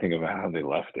trying to think of how they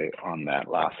left it on that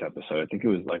last episode. I think it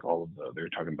was like they were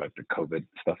talking about the COVID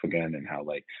stuff again and how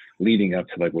like leading up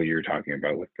to like what you were talking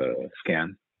about with the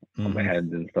scan on the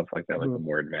heads and stuff like that, like the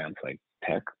more advanced like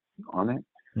tech on it.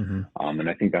 Mm-hmm. And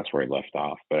I think that's where it left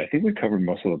off. But I think we covered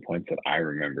most of the points that I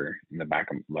remember in the back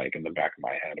of my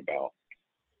head about.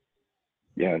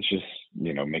 Yeah, it's just,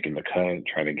 making the cut,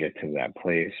 trying to get to that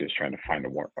place, just trying to find a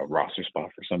roster spot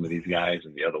for some of these guys,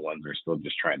 and the other ones are still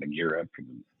just trying to gear up for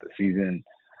the season.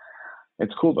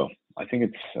 It's cool though. I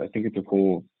think it's a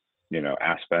cool,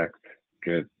 aspect.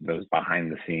 Good, those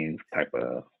behind the scenes type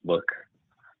of look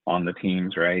on the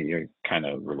teams, right? You kind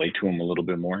of relate to them a little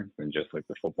bit more than just like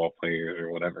the football players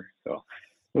or whatever. So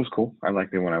it was cool. I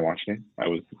liked it when I watched it.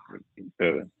 I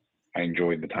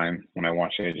enjoyed the time when I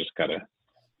watched it. I just gotta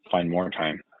find more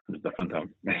time. It's the fun time.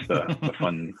 It's the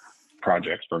fun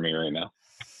projects for me right now.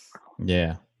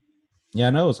 Yeah. Yeah,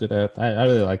 no, it was good. I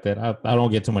really liked it. I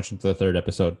don't get too much into the third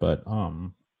episode, but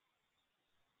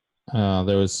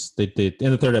there was they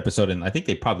in the third episode, and I think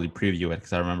they probably preview it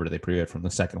because I remember they previewed it from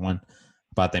the second one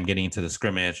about them getting into the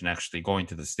scrimmage and actually going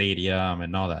to the stadium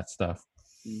and all that stuff.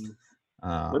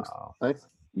 Looks nice.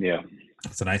 Yeah,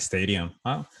 it's a nice stadium.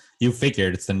 You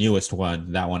figured it's the newest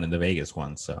one, that one and the Vegas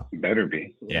one. So better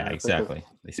be. Yeah, exactly.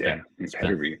 They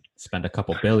spend a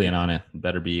couple billion on it. It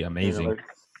better be amazing.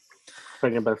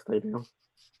 Second best stadium.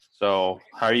 So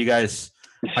how are you guys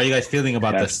feeling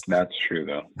about this? That's true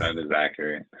though. That is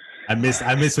accurate. I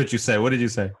missed what you said. What did you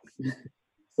say?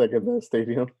 Second best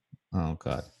stadium. Oh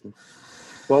God.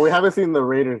 Well, we haven't seen the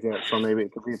Raiders yet, so maybe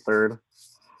it could be third.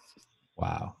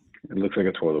 Wow. It looks like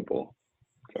a toilet bowl.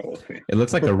 So we'll see. It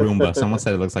looks like a Roomba. Someone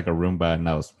said it looks like a Roomba, and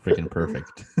that was freaking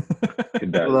perfect.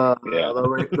 It does. Yeah.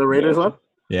 The Raiders one.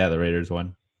 Yeah, the Raiders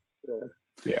won.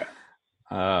 Yeah.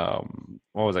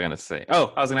 What was I gonna say?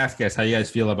 Oh, I was gonna ask you guys how you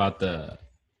guys feel about the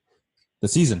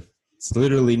season. It's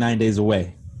literally 9 days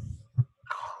away.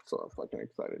 So I'm fucking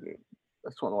excited, dude. I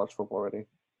just want to watch football already.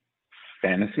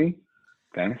 Fantasy?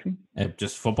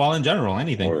 Just football in general,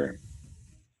 anything.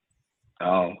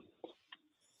 Oh,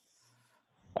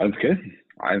 that's good.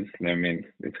 I mean,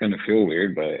 it's gonna feel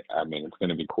weird, but I mean, it's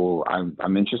gonna be cool.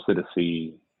 I'm interested to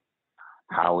see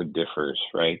how it differs,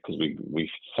 right? Because we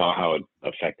saw how it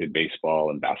affected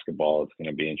baseball and basketball. It's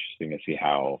gonna be interesting to see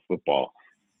how football,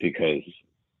 because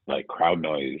like crowd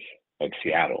noise, like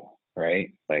Seattle,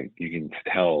 right? Like you can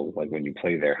tell, like when you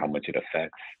play there, how much it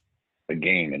affects the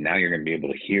game. And now you're going to be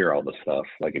able to hear all the stuff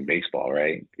like in baseball,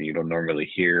 right? You don't normally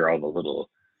hear all the little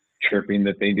chirping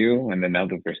that they do. And then now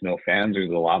that there's no fans,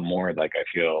 there's a lot more, like I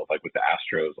feel like with the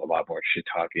Astros, a lot more shit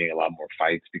talking, a lot more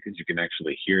fights, because you can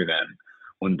actually hear them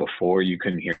when before you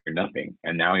couldn't hear nothing.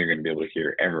 And now you're going to be able to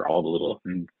hear all the little,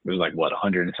 there's like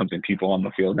 100 and something people on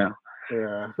the field now.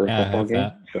 Yeah. For a football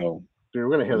game. So dude, we're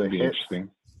going to hear the hits. Interesting.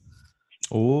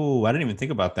 Oh, I didn't even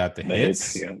think about that. The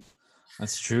hits. Yeah.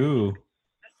 That's true.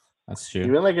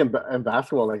 Even like in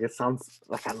basketball, like it sounds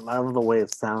like, I love the way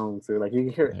it sounds, dude. Like you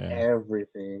can hear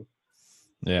everything.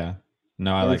 Yeah.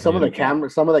 No, I like some of the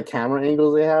camera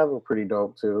angles they have are pretty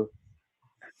dope too.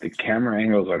 The camera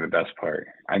angles are the best part.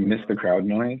 I miss the crowd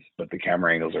noise, but the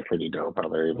camera angles are pretty dope. How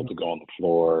they're able to go on the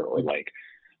floor, or like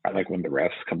I like when the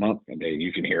refs come up and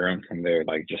you can hear them and they're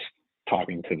like just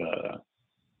talking to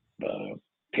the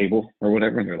table or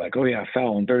whatever, and they're like, "Oh yeah,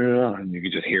 foul," and and you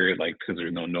can just hear it, like, because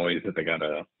there's no noise that they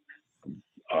gotta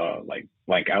like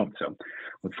blank out. So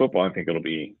with football, I think it'll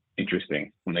be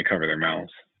interesting when they cover their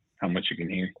mouths how much you can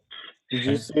hear. Did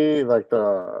you see like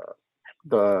the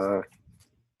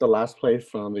last play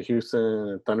from the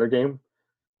Houston Thunder game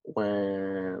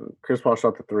when Chris Paul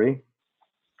shot the three?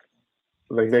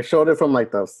 Like they showed it from one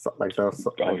of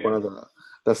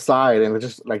the side, and it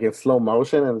just like in slow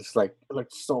motion, and it's like it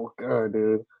looks so good,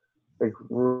 dude. Like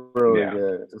really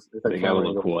good. It's they got a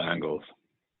little cool angles.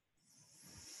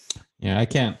 Yeah, I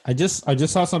can't. I just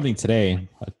saw something today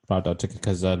about that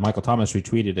because Michael Thomas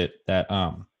retweeted it that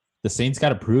the Saints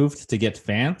got approved to get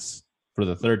fans for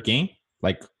the third game,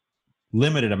 like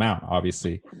limited amount,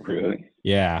 obviously. Really?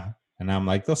 Yeah, and I'm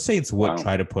like, those Saints would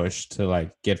try to push to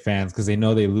like get fans because they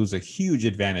know they lose a huge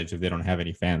advantage if they don't have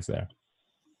any fans there.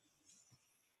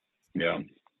 Yeah,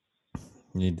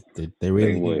 they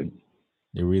really would.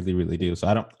 They really, really do. So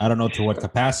I don't know to what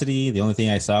capacity. The only thing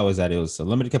I saw was that it was a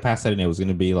limited capacity and it was going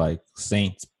to be like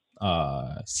Saints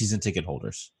season ticket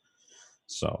holders.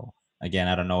 So again,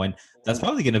 I don't know, and that's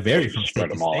probably going to vary from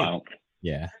state to state. Out.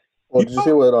 Yeah. Well, did you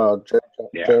see what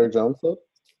Jerry Jones said?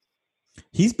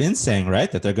 He's been saying,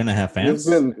 right, that they're going to have fans.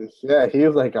 He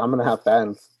was like, I'm going to have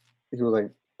fans. He was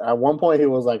like, at one point he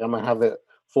was like, I'm going to have it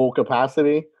full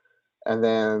capacity. And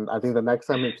then I think the next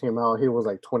time he came out, he was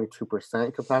like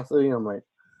 22% capacity. I'm like,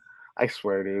 I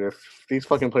swear, dude, if these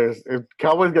fucking players, if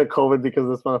Cowboys get COVID because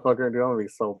of this motherfucker, dude, I'm gonna be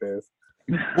so pissed.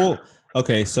 Well,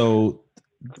 okay, so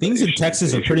things in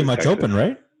Texas are pretty much open,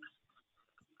 right?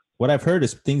 What I've heard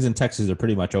is things in Texas are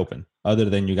pretty much open, other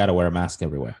than you got to wear a mask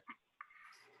everywhere.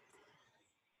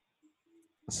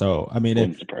 So I mean,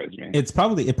 it's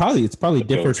probably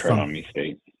differs from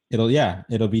state.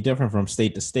 It'll be different from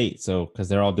state to state. So because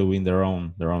they're all doing their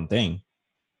own thing.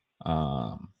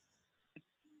 I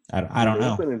don't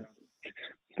know.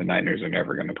 The Niners are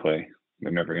never going to play.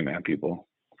 They're never going to have people.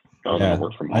 They're going to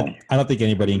work from home. I don't think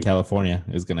anybody in California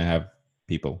is going to have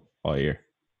people all year,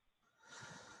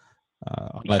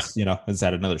 unless it's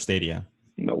at another stadium.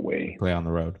 No way. Play on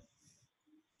the road.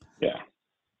 Yeah.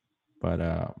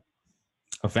 But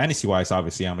fantasy wise,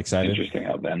 obviously, I'm excited. Interesting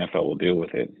how the NFL will deal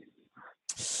with it.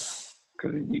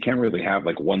 Because you can't really have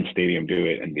like one stadium do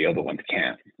it and the other ones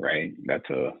can't, right? That's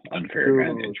a unfair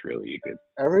advantage, really. You could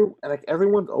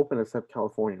everyone's open except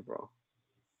California, bro.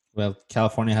 Well,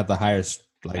 California had the highest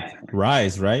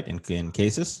rise, right, in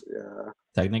cases. Yeah,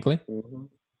 technically. Mm-hmm.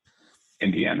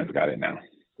 Indiana's got it now.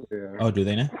 Yeah. Oh, do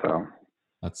they now? So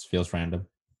that feels random.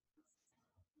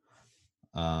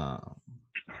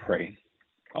 Right.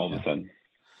 All of a sudden.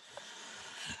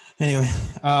 Anyway,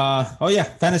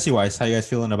 fantasy wise, how you guys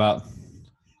feeling about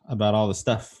all the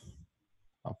stuff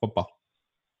about football?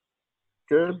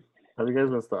 Good. Have you guys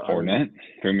been starting? Fournette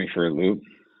threw me for a loop.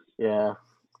 Yeah,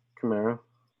 Kamara.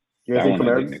 You guys think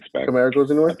Kamara goes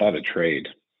anywhere? I thought a trade.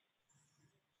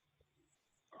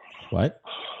 What?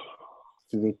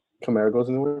 Do you think Kamara goes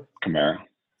anywhere? Kamara.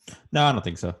 No, I don't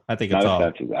think so. I think Not it's if all.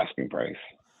 that's his asking price.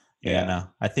 Yeah, no.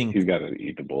 I think He's got to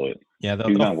eat the bullet. yeah,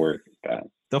 He's not worth that.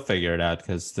 they'll figure it out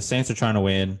because the Saints are trying to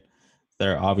win.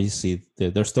 They're obviously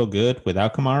they're still good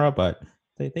without Kamara, but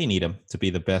they need him to be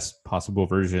the best possible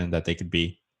version that they could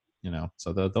be.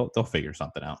 So they'll figure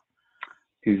something out.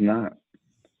 He's not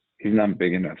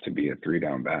big enough to be a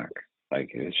 3-down back.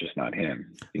 Like, it's just not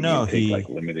him. He can take like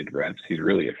limited reps. He's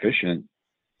really efficient.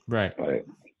 Right. But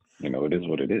it is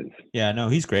what it is. Yeah, no,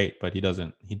 he's great, but he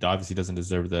obviously doesn't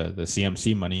deserve the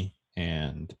CMC money.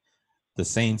 And the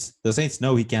Saints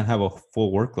know he can't have a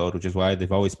full workload, which is why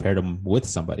they've always paired him with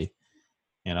somebody.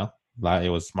 It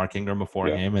was Mark Ingram before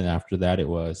him, and after that it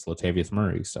was Latavius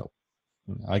Murray. So,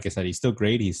 like I said, he's still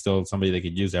great. He's still somebody they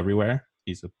could use everywhere.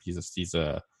 He's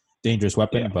a dangerous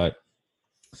weapon, but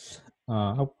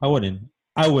I wouldn't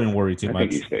worry too much. I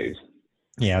think he stays.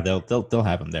 Yeah, they'll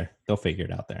have him there. They'll figure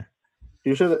it out there.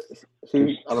 I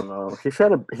don't know. He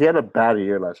had a bad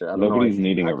year last year. Nobody's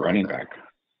needing a running back.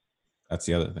 That's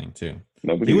the other thing too.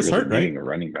 He was hurt, needing a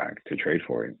running back to trade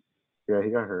for it. Yeah,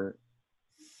 he got hurt.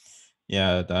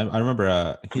 Yeah, I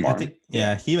remember. He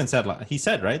even said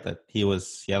right that he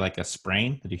had like a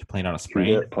sprain, that he played on a sprain.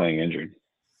 He was playing injured.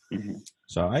 Mm-hmm.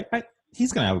 So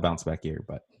he's gonna have a bounce back year,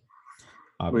 but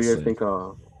obviously. Where do you guys think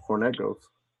Fournette goes?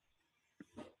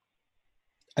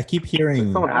 I keep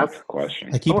hearing. Someone asked a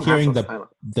question. I keep hearing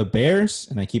the Bears,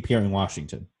 and I keep hearing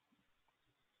Washington.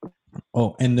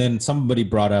 Oh, and then somebody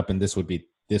brought up, and this would be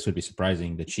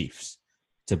surprising, the Chiefs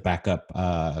to back up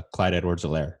Clyde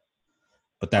Edwards-Helaire.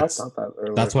 But that's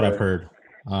what I've heard.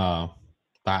 I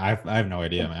have no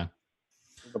idea, man.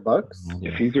 The Bucks?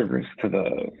 If he's a risk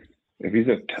if he's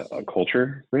a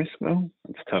culture risk, though,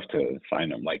 it's tough to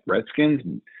sign him. Like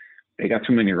Redskins, they got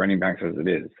too many running backs as it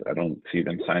is. I don't see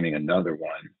them signing another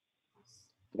one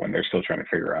when they're still trying to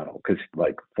figure out. Because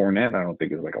like Fournette, I don't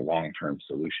think is like a long-term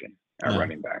solution at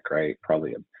running back, right?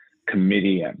 Probably a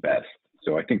committee at best.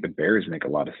 So I think the Bears make a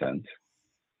lot of sense.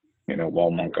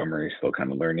 While Montgomery's still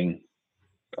kind of learning,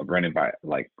 running by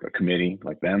like a committee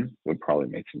like them would probably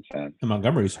make some sense. And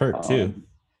Montgomery's hurt too.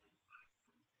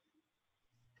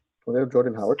 Well, they have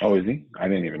Jordan Howard. Oh, is he? I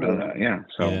didn't even know that. Yeah.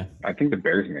 So I think the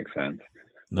Bears make sense.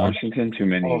 No. Washington, too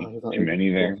many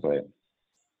there, but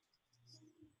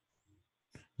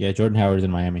yeah, Jordan Howard's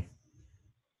in Miami.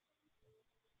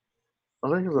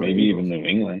 Maybe even New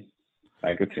England.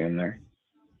 I could see him there.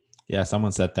 Yeah,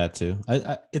 someone said that too.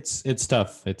 It's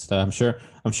tough. I'm sure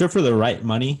for the right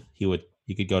money,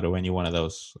 he could go to any one of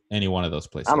those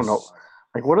places. I don't know.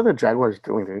 Like, what are the Jaguars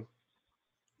doing, dude?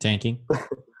 Tanking.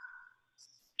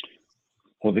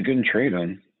 Well, they couldn't trade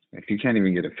him. If you can't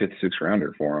even get a 5th, 6th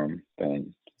rounder for him,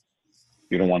 then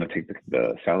you don't want to take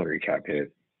the salary cap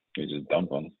hit. You just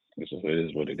dump him. It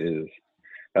is what it is.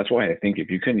 That's why I think if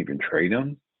you couldn't even trade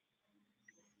him,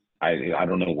 I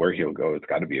don't know where he'll go. It's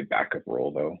got to be a backup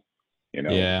role, though.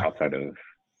 Outside of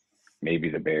maybe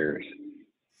the Bears.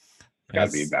 It's got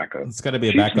to be a backup. It's got to be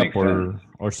a backup,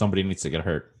 or somebody needs to get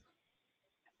hurt.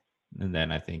 And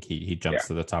then I think he jumps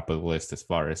to the top of the list as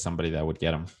far as somebody that would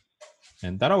get him.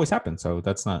 And that always happens, so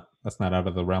that's not out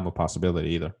of the realm of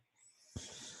possibility either.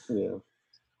 Yeah.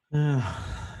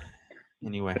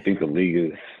 Anyway, I think the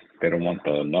league they don't want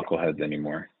the knuckleheads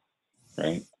anymore,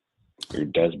 right? Your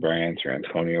Des Bryant, your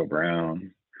Antonio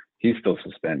Brown. He's still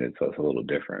suspended, so it's a little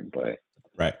different, but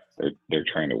right. They're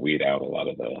trying to weed out a lot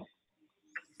of the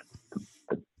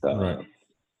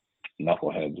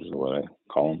knuckleheads is what I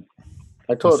call them.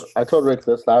 I told Rick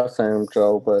this last time,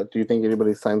 Joe, but do you think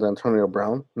anybody signs Antonio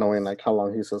Brown, knowing like how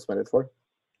long he's suspended for?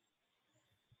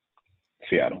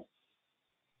 Seattle.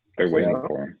 They're waiting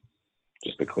for him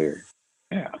just to clear.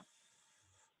 Yeah.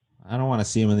 I don't want to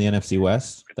see him in the NFC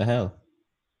West. What the hell?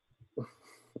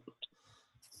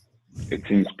 It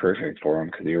seems perfect for him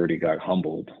because he already got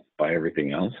humbled by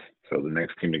everything else. So the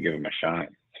next team to give him a shot,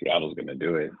 Seattle's going to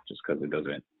do it just because it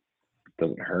doesn't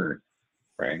hurt,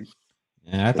 right?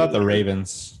 Yeah, I thought the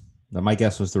Ravens. My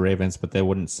guess was the Ravens, but they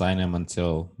wouldn't sign him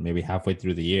until maybe halfway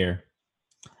through the year.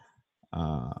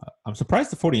 I'm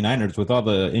surprised the 49ers, with all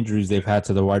the injuries they've had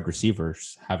to the wide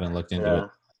receivers, haven't looked into it.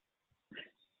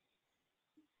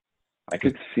 I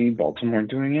could see Baltimore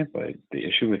doing it, but the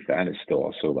issue with that is still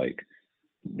also like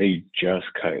they just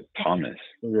cut Thomas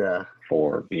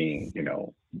for being,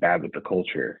 bad with the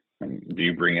culture. And do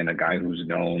you bring in a guy who's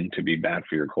known to be bad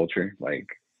for your culture? Like,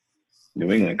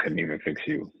 New England couldn't even fix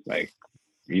you. Like,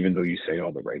 even though you say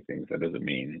all the right things, that doesn't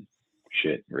mean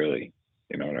shit, really.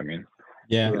 You know what I mean?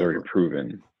 Yeah. It's already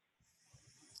proven.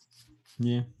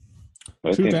 Yeah.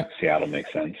 But I think Seattle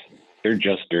makes sense. They're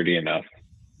just dirty enough.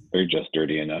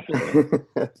 To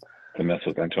mess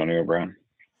with Antonio Brown.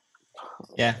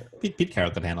 Yeah, Pete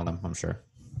Carroll could handle them. I'm sure.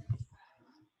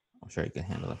 I'm sure he could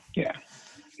handle them. Yeah.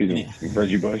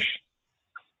 Reggie Bush.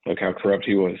 Look how corrupt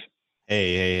he was.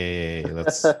 Hey,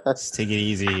 let's take it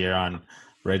easy here on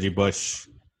Reggie Bush.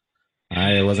 All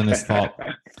right, it wasn't his fault.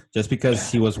 Just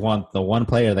because he was the one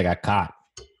player that got caught,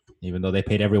 even though they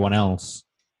paid everyone else.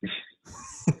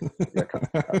 So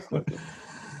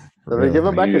they give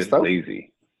him back You're his just stuff?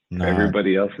 lazy. Nah,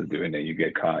 Everybody else is doing it. You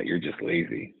get caught. You're just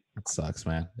lazy. it sucks,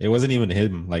 man. It wasn't even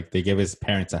him. Like they gave his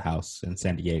parents a house in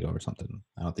San Diego or something.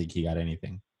 I don't think he got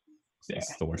anything.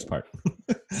 That's the worst part.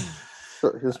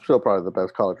 He's still probably the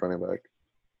best college running back.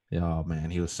 Oh man,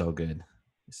 he was so good.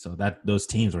 So those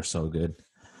teams were so good.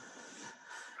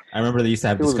 I remember they used to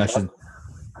have discussions.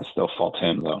 I still fault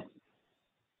him though.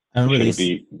 I remember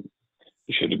He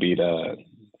should have beat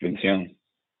Vince Young.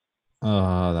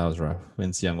 Oh, that was rough.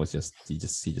 Vince Young was he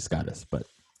just got us. But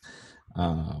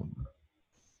I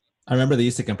remember they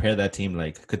used to compare that team,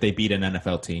 like, could they beat an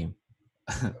NFL team?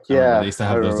 Yeah, they used to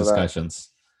have those discussions.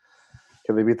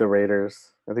 Could they beat the Raiders?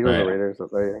 I think it was Right. the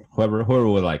Raiders. Whoever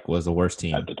was the worst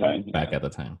team At the time, back at the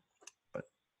time. But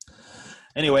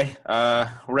anyway,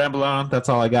 ramble on. That's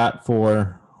all I got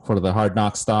for the Hard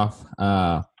Knock stuff.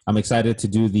 I'm excited to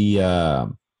do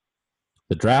the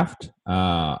draft.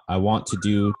 I want to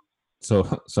do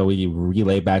so we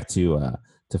relay back to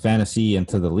fantasy and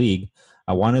to the league.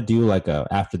 I want to do like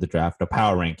after the draft a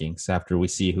power rankings after we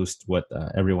see what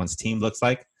everyone's team looks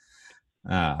like.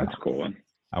 That's a cool one.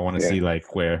 I want to see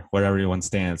like where everyone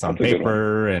stands on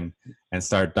paper and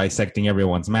start dissecting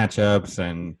everyone's matchups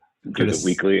and do the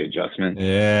weekly adjustment.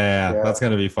 Yeah, that's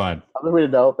gonna be fun. That'll be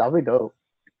dope.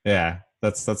 Yeah,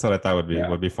 that's what I thought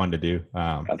would be fun to do.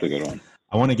 That's a good one.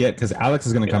 I want to get because Alex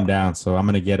is gonna come down, so I'm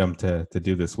gonna get him to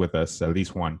do this with us at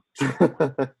least one.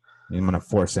 I'm gonna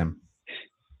force him.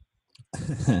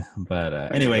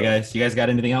 But anyway, guys, you guys got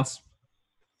anything else?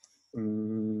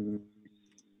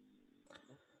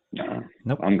 No,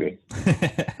 nope. I'm good. All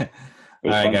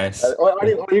right, guys. Are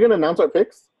you going to announce our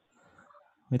picks?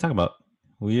 What are you talking about?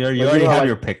 You already have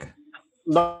your pick.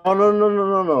 No,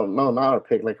 not our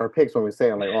pick. Like our picks when we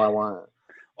say, like, I want.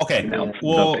 Okay.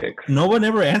 Well, no one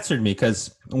ever answered me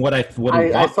because I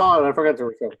saw it. I forgot to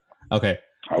return. Okay.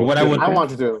 I want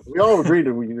to do it. We all agreed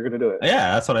that you're going to do it.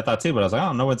 Yeah, that's what I thought too. But I was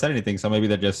like, no one said anything, so maybe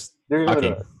they're just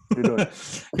talking.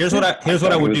 Here's what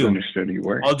I would do.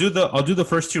 I'll do the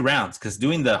first 2 rounds because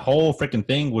doing the whole freaking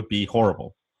thing would be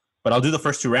horrible. But I'll do the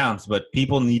first 2 rounds. But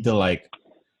people need to like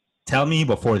tell me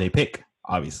before they pick,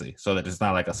 obviously, so that it's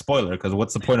not like a spoiler. Because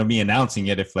what's the point of me announcing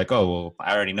it if like, I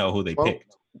already know who they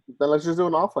picked? Then let's just do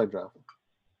an offline draft.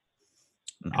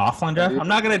 An offline draft? I'm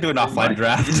not gonna do an offline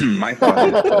draft. My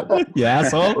thought. You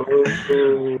asshole.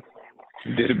 You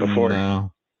did it before.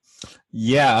 No.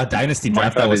 Yeah, a dynasty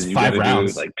draft that was 5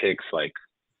 rounds. Like picks, like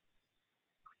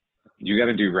you got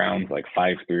to do rounds like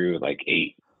 5 through like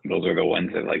 8. Those are the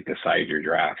ones that like decide your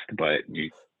draft. But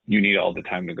you need all the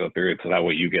time to go through it, so that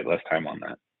way you get less time on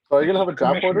that. So are you gonna have a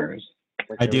draft order?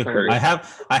 I do. I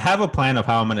have a plan of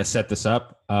how I'm gonna set this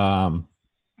up.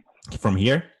 From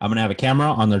here, I'm gonna have a camera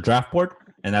on their draft board,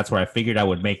 and that's where I figured I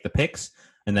would make the picks,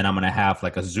 and then I'm gonna have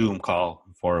like a Zoom call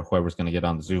for whoever's gonna get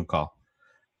on the Zoom call.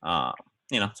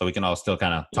 So we can all still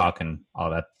kind of talk and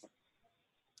all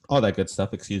that good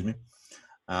stuff. Excuse me.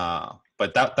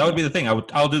 But that would be the thing.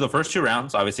 I'll do the first 2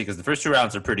 rounds, obviously, because the first 2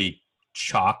 rounds are pretty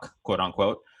chalk, quote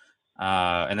unquote.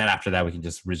 And then after that, we can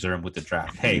just resume with the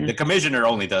draft. Hey, the commissioner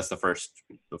only does the first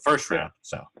round,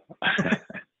 so.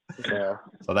 Yeah.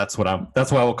 So that's what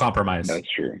we'll compromise. That's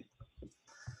true.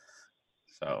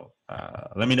 So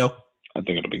let me know. I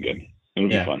think it'll be good. It'll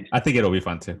be fun. I think it'll be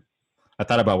fun too. I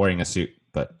thought about wearing a suit,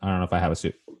 but I don't know if I have a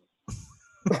suit.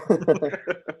 Just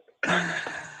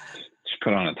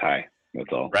put on a tie. That's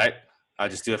all. Right? I'll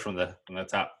just do it from the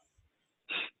top.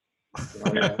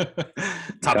 Top half.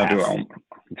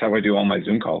 That's how I do all my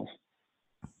Zoom calls.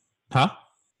 Huh?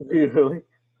 Really?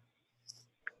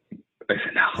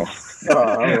 No.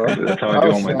 That's how I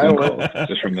do all my Zoom calls.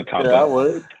 Just from the top up. I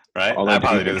would. Right? All I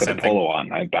probably do is put a polo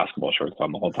on. I have basketball shorts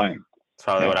on the whole time. That's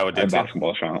probably what I would do. I have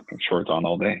basketball shorts on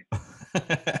all day.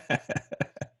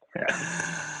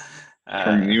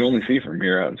 You only see from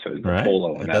here out, so it's a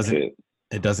polo, and that's it.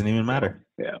 It doesn't even matter.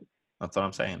 Yeah. That's what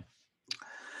I'm saying.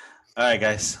 All right,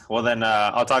 guys. Well, then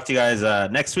I'll talk to you guys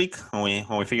next week when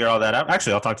we figure all that out.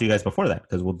 Actually, I'll talk to you guys before that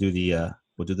because we'll do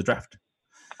the draft.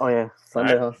 Oh yeah,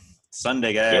 Sunday, huh?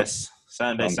 Sunday, guys.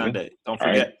 Yep. Sunday. Don't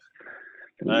forget.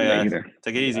 All right, guys.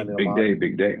 Take it easy.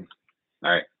 Big day.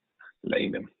 All right.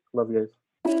 Later. Love you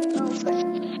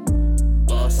guys.